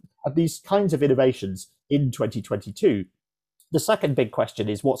sort of these kinds of innovations in 2022. The second big question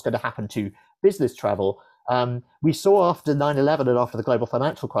is what's going to happen to business travel. We saw after 9/11 and after the global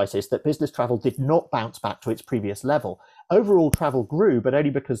financial crisis that business travel did not bounce back to its previous level. Overall travel grew, but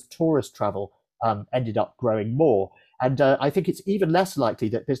only because tourist travel ended up growing more. And I think it's even less likely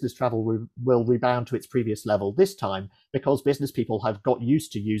that business travel will rebound to its previous level this time, because business people have got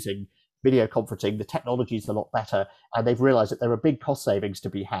used to using video conferencing. The technology is a lot better, and they've realized that there are big cost savings to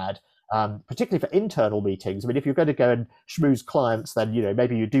be had, particularly for internal meetings. I mean, if you're going to go and schmooze clients, then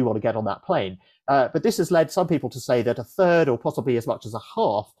maybe you do want to get on that plane. But this has led some people to say that a third or possibly as much as a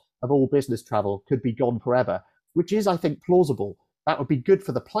half of all business travel could be gone forever, which is, I think, plausible. That would be good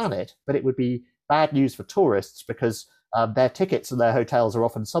for the planet, but it would be bad news for tourists because their tickets and their hotels are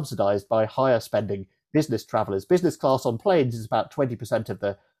often subsidized by higher spending business travelers. Business class on planes is about 20% of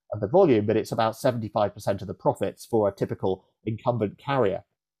the volume, but it's about 75% of the profits for a typical incumbent carrier.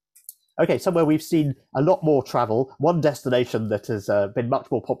 Okay, somewhere we've seen a lot more travel. One destination that has been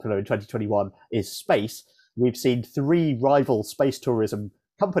much more popular in 2021 is space. We've seen 3 rival space tourism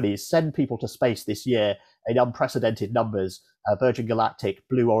companies send people to space this year in unprecedented numbers: Virgin Galactic,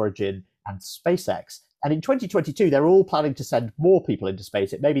 Blue Origin, and SpaceX. And in 2022, they're all planning to send more people into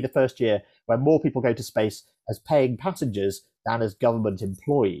space. It may be the first year where more people go to space as paying passengers than as government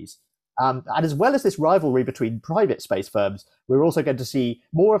employees. And as well as this rivalry between private space firms, we're also going to see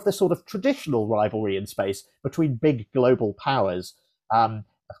more of the sort of traditional rivalry in space between big global powers.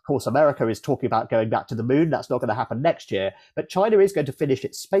 Of course, America is talking about going back to the moon. That's not going to happen next year. But China is going to finish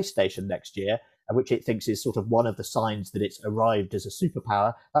its space station next year, which it thinks is sort of one of the signs that it's arrived as a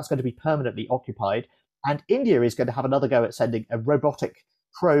superpower. That's going to be permanently occupied. And India is going to have another go at sending a robotic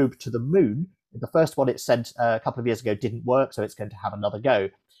probe to the moon. The first one it sent a couple of years ago didn't work, so it's going to have another go.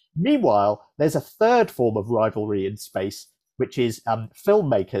 Meanwhile, there's a third form of rivalry in space, which is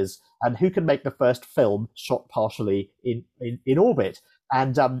filmmakers and who can make the first film shot partially in orbit.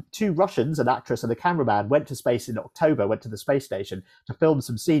 And 2 Russians, an actress and a cameraman, went to space in October, went to the space station to film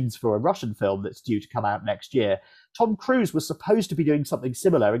some scenes for a Russian film that's due to come out next year. Tom Cruise was supposed to be doing something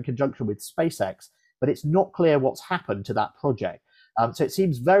similar in conjunction with SpaceX, but it's not clear what's happened to that project. So it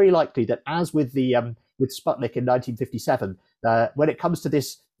seems very likely that, as with Sputnik in 1957, when it comes to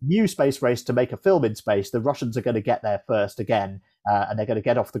this new space race to make a film in space, the Russians are going to get there first again, and they're going to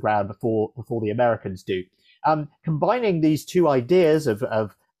get off the ground before the Americans do. Combining these 2 ideas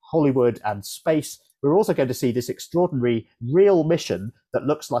of Hollywood and space, we're also going to see this extraordinary real mission that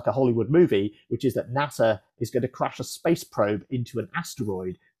looks like a Hollywood movie, which is that NASA is going to crash a space probe into an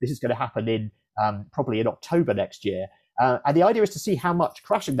asteroid. This is going to happen probably in October next year. And the idea is to see how much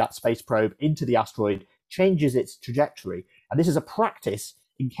crashing that space probe into the asteroid changes its trajectory. And this is a practice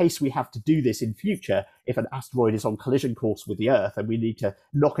in case we have to do this in future if an asteroid is on collision course with the Earth and we need to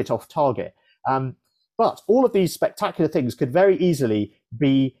knock it off target. But all of these spectacular things could very easily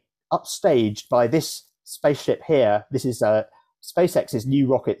be upstaged by this spaceship here. This is SpaceX's new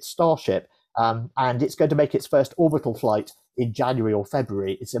rocket Starship, and it's going to make its first orbital flight in January or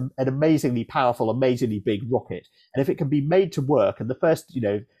February. It's an amazingly powerful, amazingly big rocket. And if it can be made to work, and the first,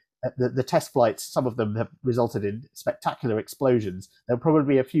 the test flights, some of them have resulted in spectacular explosions. There'll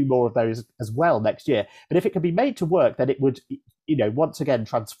probably be a few more of those as well next year. But if it can be made to work, then it would, once again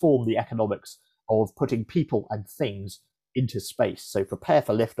transform the economics of putting people and things into space. So prepare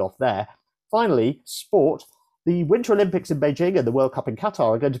for liftoff there. Finally, sport. The Winter Olympics in Beijing and the World Cup in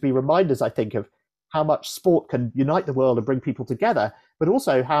Qatar are going to be reminders, I think, of how much sport can unite the world and bring people together, but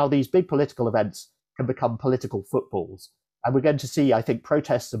also how these big political events can become political footballs. And we're going to see, I think,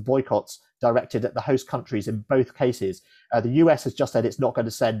 protests and boycotts directed at the host countries in both cases. The US has just said it's not going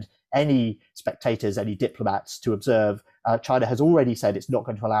to send any spectators, any diplomats to observe. China has already said it's not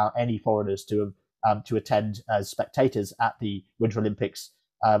going to allow any foreigners to attend as spectators at the Winter Olympics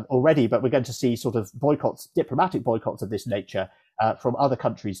already. But we're going to see sort of boycotts, diplomatic boycotts of this nature from other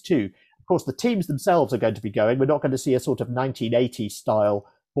countries too. Of course, the teams themselves are going to be going. We're not going to see a sort of 1980 style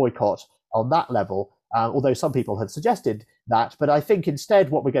boycott on that level. Although some people have suggested that. But I think instead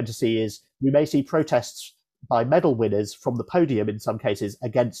what we're going to see is we may see protests by medal winners from the podium in some cases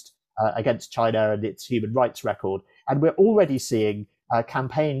against China and its human rights record. And we're already seeing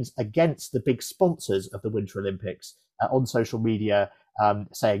campaigns against the big sponsors of the Winter Olympics on social media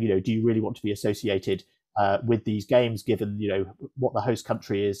saying, do you really want to be associated with these games, given what the host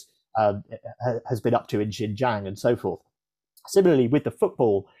country has been up to in Xinjiang and so forth. Similarly, with the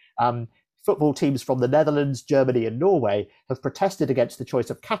football, football teams from the Netherlands, Germany, and Norway have protested against the choice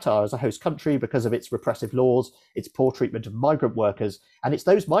of Qatar as a host country because of its repressive laws, its poor treatment of migrant workers, and it's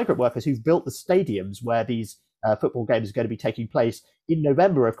those migrant workers who've built the stadiums where these football games are going to be taking place in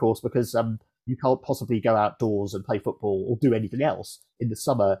November, of course, because you can't possibly go outdoors and play football or do anything else in the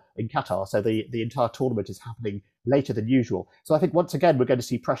summer in Qatar. So the entire tournament is happening later than usual. So I think once again, we're going to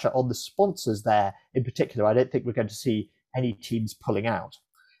see pressure on the sponsors there in particular. I don't think we're going to see any teams pulling out.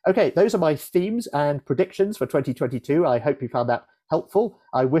 Okay, those are my themes and predictions for 2022. I hope you found that helpful.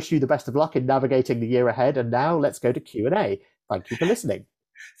 I wish you the best of luck in navigating the year ahead. And now let's go to Q&A. Thank you for listening.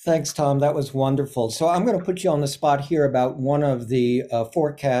 Thanks, Tom. That was wonderful. So I'm going to put you on the spot here about one of the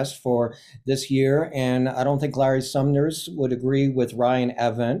forecasts for this year. And I don't think Larry Summers would agree with Ryan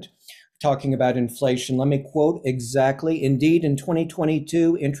Avent talking about inflation. Let me quote exactly. Indeed, in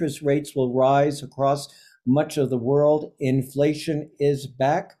 2022, interest rates will rise across much of the world. Inflation is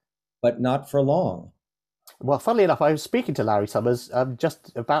back, but not for long. Well, funnily enough, I was speaking to Larry Summers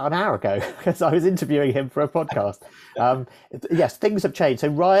just about an hour ago because I was interviewing him for a podcast. Yes, things have changed. So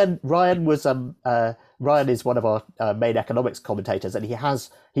Ryan is one of our main economics commentators, and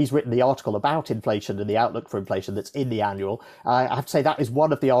he's written the article about inflation and the outlook for inflation that's in the annual. I have to say that is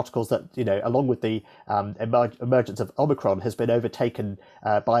one of the articles that, along with the emergence of Omicron, has been overtaken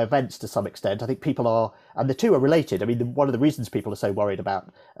by events to some extent. I think people are, and the two are related. I mean, one of the reasons people are so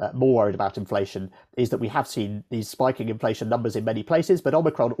more worried about inflation is that we have seen these spiking inflation numbers in many places, but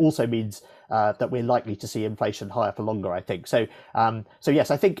Omicron also means that we're likely to see inflation higher for longer, I think. So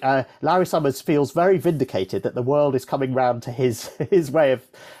yes, I think Larry Summers feels very vindicated that the world is coming round to his way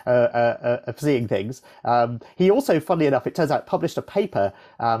of seeing things. He also, funnily enough, it turns out, published a paper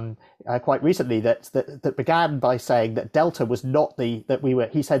quite recently that began by saying that Delta was not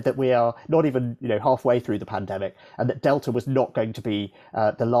he said that we are not even halfway through the pandemic, and that Delta was not going to be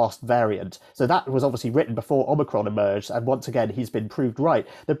the last variant. So that was obviously written before Omicron emerged, and once again he's been proved right.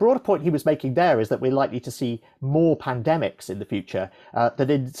 The broader point he was making there is that we're likely to see more pandemics in the future. That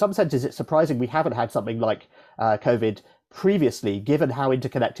in some senses it's surprising we haven't had something like COVID previously, given how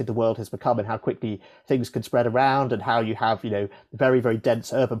interconnected the world has become and how quickly things can spread around, and how you have very, very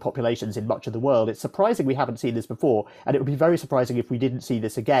dense urban populations in much of the world. It's surprising we haven't seen this before, and it would be very surprising if we didn't see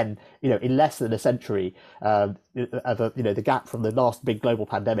this again in less than a century, the gap from the last big global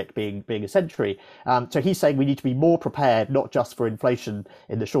pandemic being a century. So he's saying we need to be more prepared, not just for inflation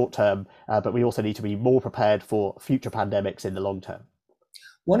in the short term, but we also need to be more prepared for future pandemics in the long term.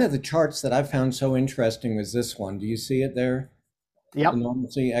 One of the charts that I found so interesting was this one. Do you see it there? Yep. The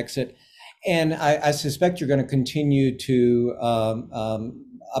normalcy exit. And I suspect you're going to continue to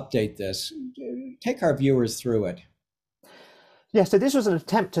update this. Take our viewers through it. Yeah, so this was an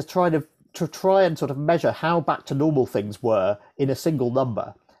attempt to try and sort of measure how back to normal things were in a single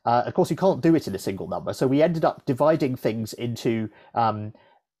number. Of course, you can't do it in a single number. So we ended up dividing things into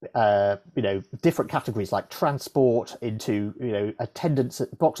different categories like transport, into attendance,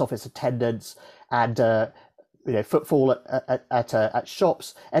 box office attendance, and footfall at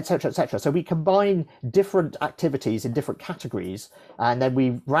shops, etc., etc. So we combine different activities in different categories, and then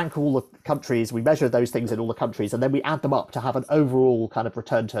we rank all the countries. We measure those things in all the countries, and then we add them up to have an overall kind of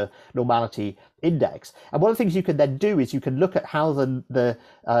return to normality index. And one of the things you can then do is you can look at how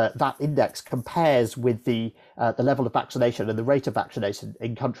that index compares with the level of vaccination and the rate of vaccination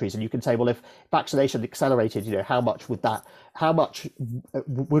in countries. And you can say, well, if vaccination accelerated, how much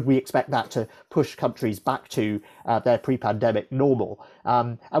would we expect that to push countries back to their pre-pandemic normal?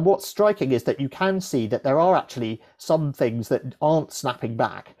 And what's striking is that you can see that there are actually some things that aren't snapping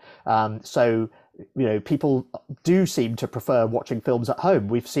back. So people do seem to prefer watching films at home.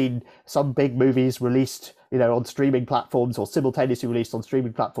 We've seen some big movies released, on streaming platforms, or simultaneously released on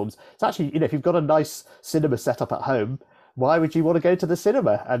streaming platforms. It's actually, if you've got a nice cinema set up at home, why would you want to go to the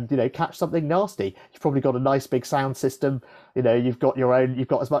cinema and catch something nasty? You've probably got a nice big sound system. You've got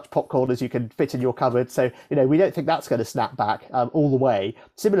as much popcorn as you can fit in your cupboard. So we don't think that's going to snap back all the way.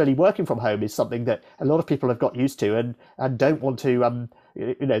 Similarly, working from home is something that a lot of people have got used to and don't want to.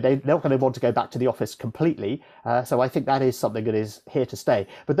 They're not going to want to go back to the office completely. So I think that is something that is here to stay.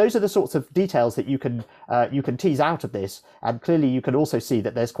 But those are the sorts of details that you can tease out of this. And clearly you can also see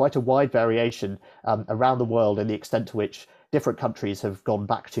that there's quite a wide variation around the world in the extent to which different countries have gone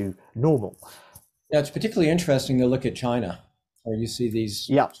back to normal. Yeah, it's particularly interesting to look at China, where you see these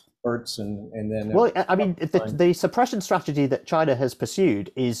spurts and then... Well, I mean, the suppression strategy that China has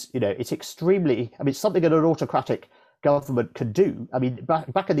pursued is, it's extremely... I mean, it's something that an autocratic government can do. I mean,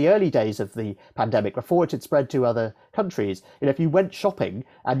 back in the early days of the pandemic, before it had spread to other countries, if you went shopping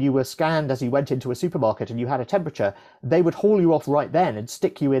and you were scanned as you went into a supermarket and you had a temperature, they would haul you off right then and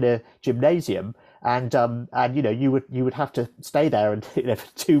stick you in a gymnasium. And you would have to stay there and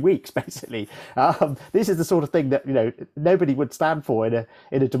for 2 weeks basically. This is the sort of thing that nobody would stand for in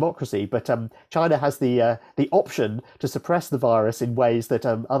a democracy. But China has the option to suppress the virus in ways that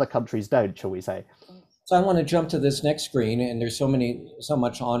other countries don't, shall we say? So I want to jump to this next screen, and there's so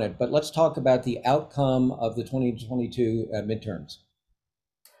much on it. But let's talk about the outcome of the 2022 midterms.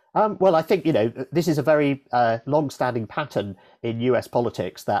 Well, I think, this is a very long-standing pattern in US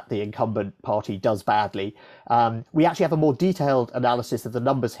politics that the incumbent party does badly. We actually have a more detailed analysis of the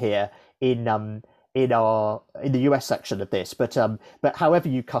numbers here in the US section of this, but however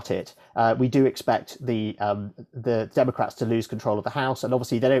you cut it, we do expect the Democrats to lose control of the House, and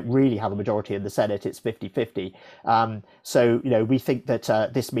obviously they don't really have a majority in the Senate. It's 50-50. So we think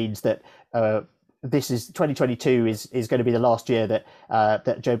that this means that 2022 is going to be the last year that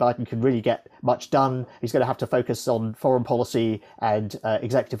Joe Biden can really get much done. He's going to have to focus on foreign policy and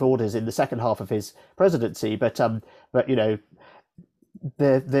executive orders in the second half of his presidency. But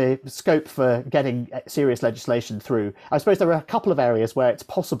the scope for getting serious legislation through, I suppose there are a couple of areas where it's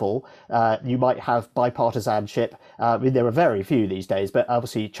possible you might have bipartisanship. I mean, there are very few these days, but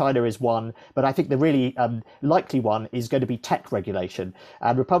obviously China is one. But I think the really likely one is going to be tech regulation.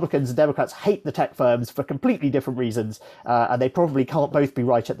 And Republicans and Democrats hate the tech firms for completely different reasons, and they probably can't both be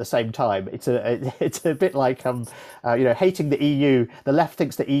right at the same time. It's a bit like hating the EU. The left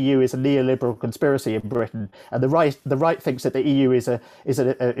thinks the EU is a neoliberal conspiracy in Britain, and the right thinks that the EU is a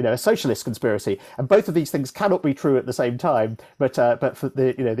socialist conspiracy, and both of these things cannot be true at the same time. But for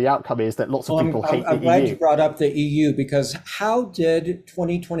the outcome is that lots of people hate the EU. I'm glad you brought up the EU, because how did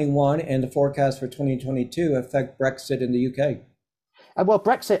 2021 and the forecast for 2022 affect Brexit in the UK? Well,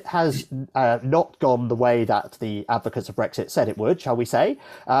 Brexit has not gone the way that the advocates of Brexit said it would, shall we say.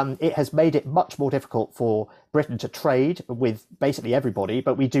 It has made it much more difficult for Britain to trade with basically everybody,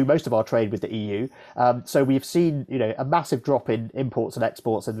 but we do most of our trade with the EU. So we've seen, a massive drop in imports and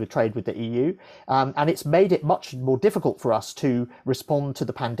exports in the trade with the EU. And it's made it much more difficult for us to respond to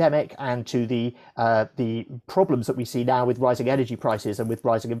the pandemic and to the problems that we see now with rising energy prices and with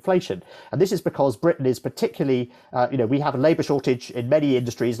rising inflation. And this is because Britain is particularly, we have a labour shortage in many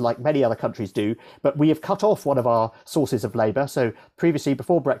industries like many other countries do, but we have cut off one of our sources of labour. So previously,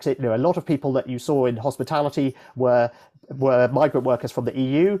 before Brexit, a lot of people that you saw in hospitality were migrant workers from the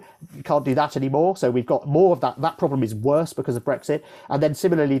EU. You can't do that anymore. So we've got more of that. That problem is worse because of Brexit. And then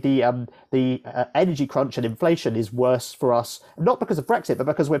similarly, the energy crunch and inflation is worse for us, not because of Brexit, but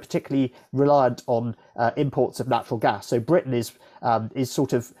because we're particularly reliant on imports of natural gas. So Britain is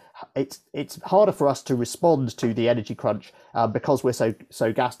sort of, it's harder for us to respond to the energy crunch because we're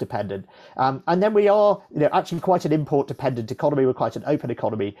so gas dependent. And then we are, actually quite an import dependent economy. We're quite an open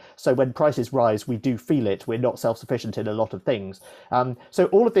economy. So when prices rise, we do feel it. We're not self-sufficient in a lot of things. So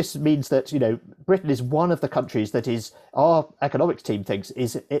all of this means that, Britain is one of the countries that is, our economics team thinks,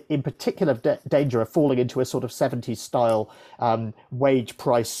 is in particular danger of falling into a sort of 70s style wage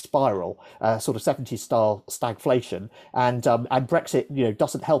price spiral, sort of 70s style stagflation. And Brexit,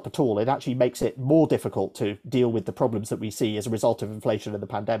 doesn't help at all. It actually makes it more difficult to deal with the problems that we see as a result of inflation and the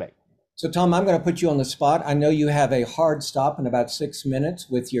pandemic. So Tom, I'm going to put you on the spot. I know you have a hard stop in about 6 minutes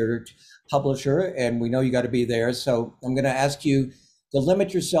with your publisher, and we know you got to be there. So I'm going to ask you to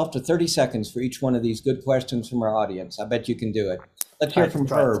limit yourself to 30 seconds for each one of these good questions from our audience. I bet you can do it. Let's hear from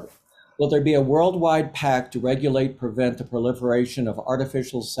Herb. Will there be a worldwide pact to prevent the proliferation of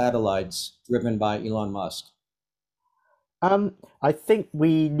artificial satellites driven by Elon Musk? I think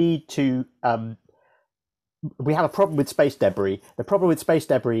we need to, we have a problem with space debris. The problem with space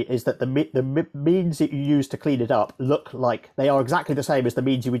debris is that the means that you use to clean it up look like they are exactly the same as the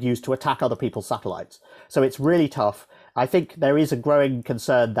means you would use to attack other people's satellites. So it's really tough. I think there is a growing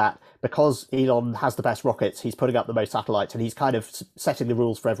concern that because Elon has the best rockets, he's putting up the most satellites, and he's kind of setting the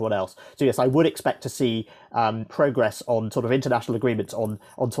rules for everyone else. So yes, I would expect to see progress on sort of international agreements on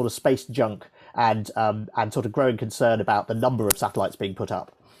sort of space junk and sort of growing concern about the number of satellites being put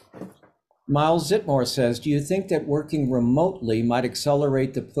up. Miles Zitmore says, do you think that working remotely might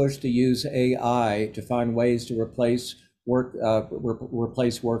accelerate the push to use AI to find ways to replace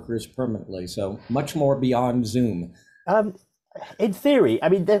workers permanently? So much more beyond Zoom. In theory, I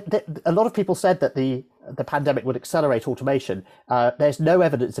mean, a lot of people said that the pandemic would accelerate automation. There's no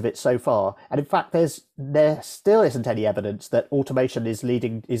evidence of it so far, and in fact, there still isn't any evidence that automation is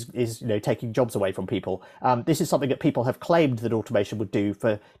taking jobs away from people. This is something that people have claimed that automation would do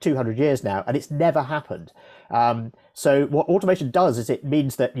for 200 years now, and it's never happened. So what automation does is it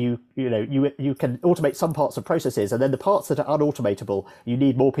means that you can automate some parts of processes, and then the parts that are unautomatable, you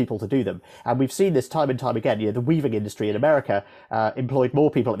need more people to do them. And we've seen this time and time again. The weaving industry in America employed more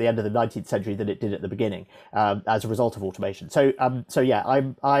people at the end of the 19th century than it did at the beginning as a result of automation. So yeah,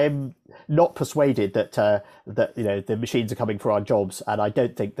 I'm not persuaded that the machines are coming for our jobs, and I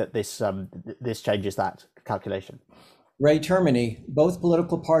don't think that this changes that calculation. Ray Termini, both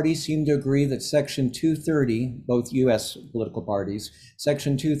political parties seem to agree that Section 230, both U.S. political parties,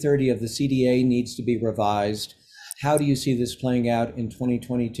 Section 230 of the CDA needs to be revised. How do you see this playing out in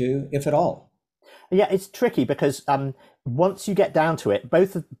 2022, if at all? Yeah, it's tricky because once you get down to it,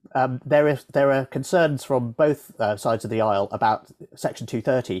 there are concerns from both sides of the aisle about Section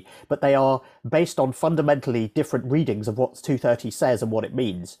 230, but they are based on fundamentally different readings of what 230 says and what it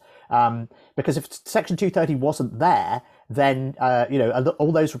means. Because if Section 230 wasn't there, then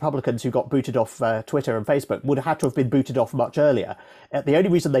all those Republicans who got booted off Twitter and Facebook would have had to have been booted off much earlier. The only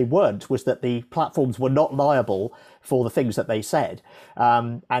reason they weren't was that the platforms were not liable for the things that they said,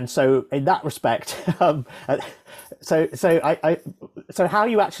 and so in that respect, so how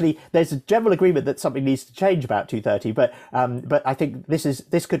you actually, there's a general agreement that something needs to change about 230, but I think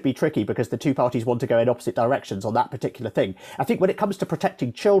this could be tricky because the two parties want to go in opposite directions on that particular thing. I think when it comes to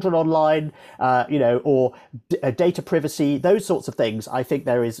protecting children online, or data privacy, those sorts of things, I think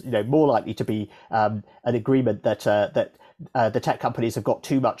there is more likely to be an agreement that the tech companies have got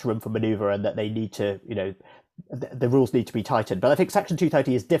too much room for maneuver and that they need to the rules need to be tightened. But I think Section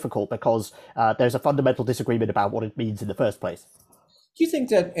 230 is difficult because there's a fundamental disagreement about what it means in the first place. Do you think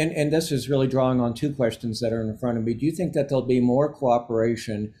that, and this is really drawing on two questions that are in front of me, do you think that there'll be more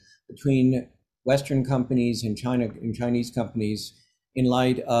cooperation between Western companies and Chinese companies in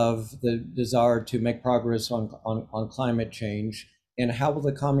light of the desire to make progress on climate change? And how will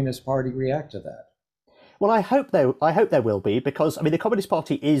the Communist Party react to that? Well, I hope there will be, because the Communist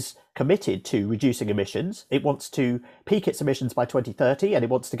Party is committed to reducing emissions. It wants to peak its emissions by 2030, and it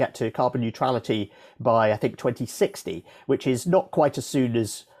wants to get to carbon neutrality by, I think, 2060, which is not quite as soon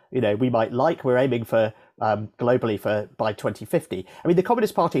as we might like. We're aiming for globally by 2050. The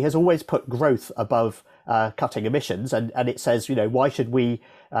Communist Party has always put growth above cutting emissions, and it says, why should we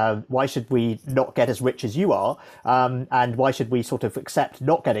not get as rich as you are, and why should we sort of accept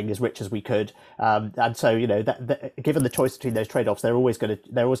not getting as rich as we could? And so given the choice between those trade-offs, they're always going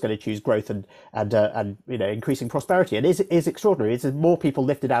to choose growth and increasing prosperity. And is extraordinary. It's more people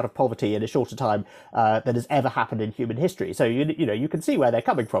lifted out of poverty in a shorter time than has ever happened in human history. So you can see where they're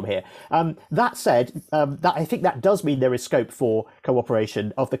coming from here. That said, that I think that does mean there is scope for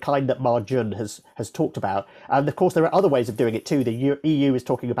cooperation of the kind that Ma Jun has talked about. And of course, there are other ways of doing it too. The EU is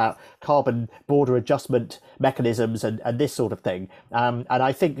talking about carbon border adjustment mechanisms and this sort of thing. And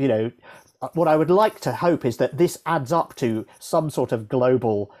I think, what I would like to hope is that this adds up to some sort of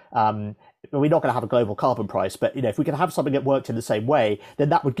global, we're not going to have a global carbon price, but if we can have something that worked in the same way, then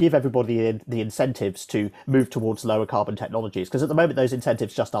that would give everybody the incentives to move towards lower carbon technologies. Because at the moment, those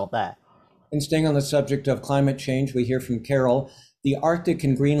incentives just aren't there. And staying on the subject of climate change, we hear from Carol, the Arctic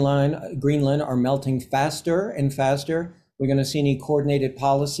and Greenland are melting faster and faster. We're going to see any coordinated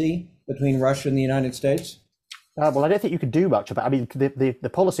policy between Russia and the United States? Well, I don't think you can do much about it. The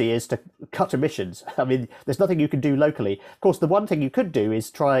policy is to cut emissions. There's nothing you can do locally. Of course, the one thing you could do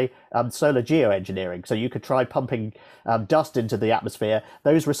is try solar geoengineering. So you could try pumping dust into the atmosphere.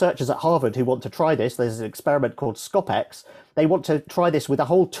 Those researchers at Harvard who want to try this, there's an experiment called SCOPEX. They want to try this with a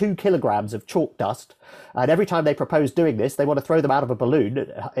whole 2 kilograms of chalk dust. And every time they propose doing this, they want to throw them out of a balloon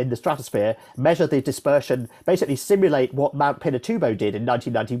in the stratosphere, measure the dispersion, basically simulate what Mount Pinatubo did in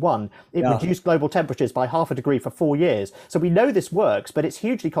 1991. It reduced global temperatures by 0.5 degree for 4 years. So we know this works, but it's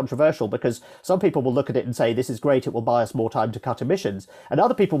hugely controversial because some people will look at it and say, this is great, it will buy us more time to cut emissions. And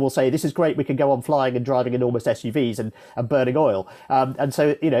other people will say, this is great, we can go on flying and driving enormous SUVs and burning oil. And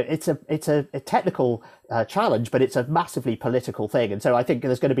so, it's a technical challenge, but it's a massively political thing. And so I think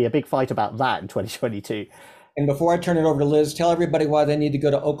there's going to be a big fight about that in 2022. And before I turn it over to Liz, tell everybody why they need to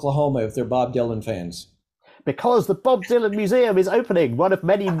go to Oklahoma if they're Bob Dylan fans. Because the Bob Dylan Museum is opening, one of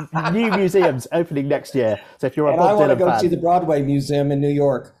many new museums opening next year. So if you're a Bob Dylan fan. I want to go see the Broadway Museum in New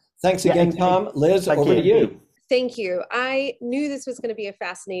York. Thanks again, Tom. Liz, over to you. Thank you. I knew this was going to be a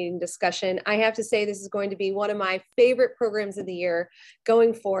fascinating discussion. I have to say this is going to be one of my favorite programs of the year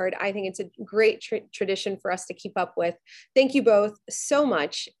going forward. I think it's a great tradition for us to keep up with. Thank you both so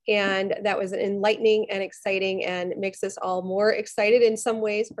much. And that was enlightening and exciting and makes us all more excited in some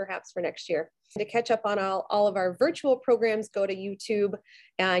ways, perhaps for next year. To catch up on all of our virtual programs, go to YouTube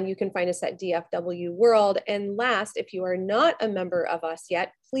and you can find us at DFW World. And last, if you are not a member of us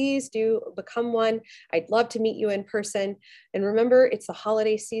yet, please do become one. I'd love to meet you in person. And remember, it's the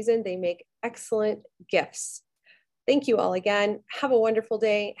holiday season. They make excellent gifts. Thank you all again. Have a wonderful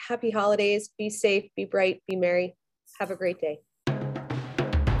day. Happy holidays. Be safe, be bright, be merry. Have a great day.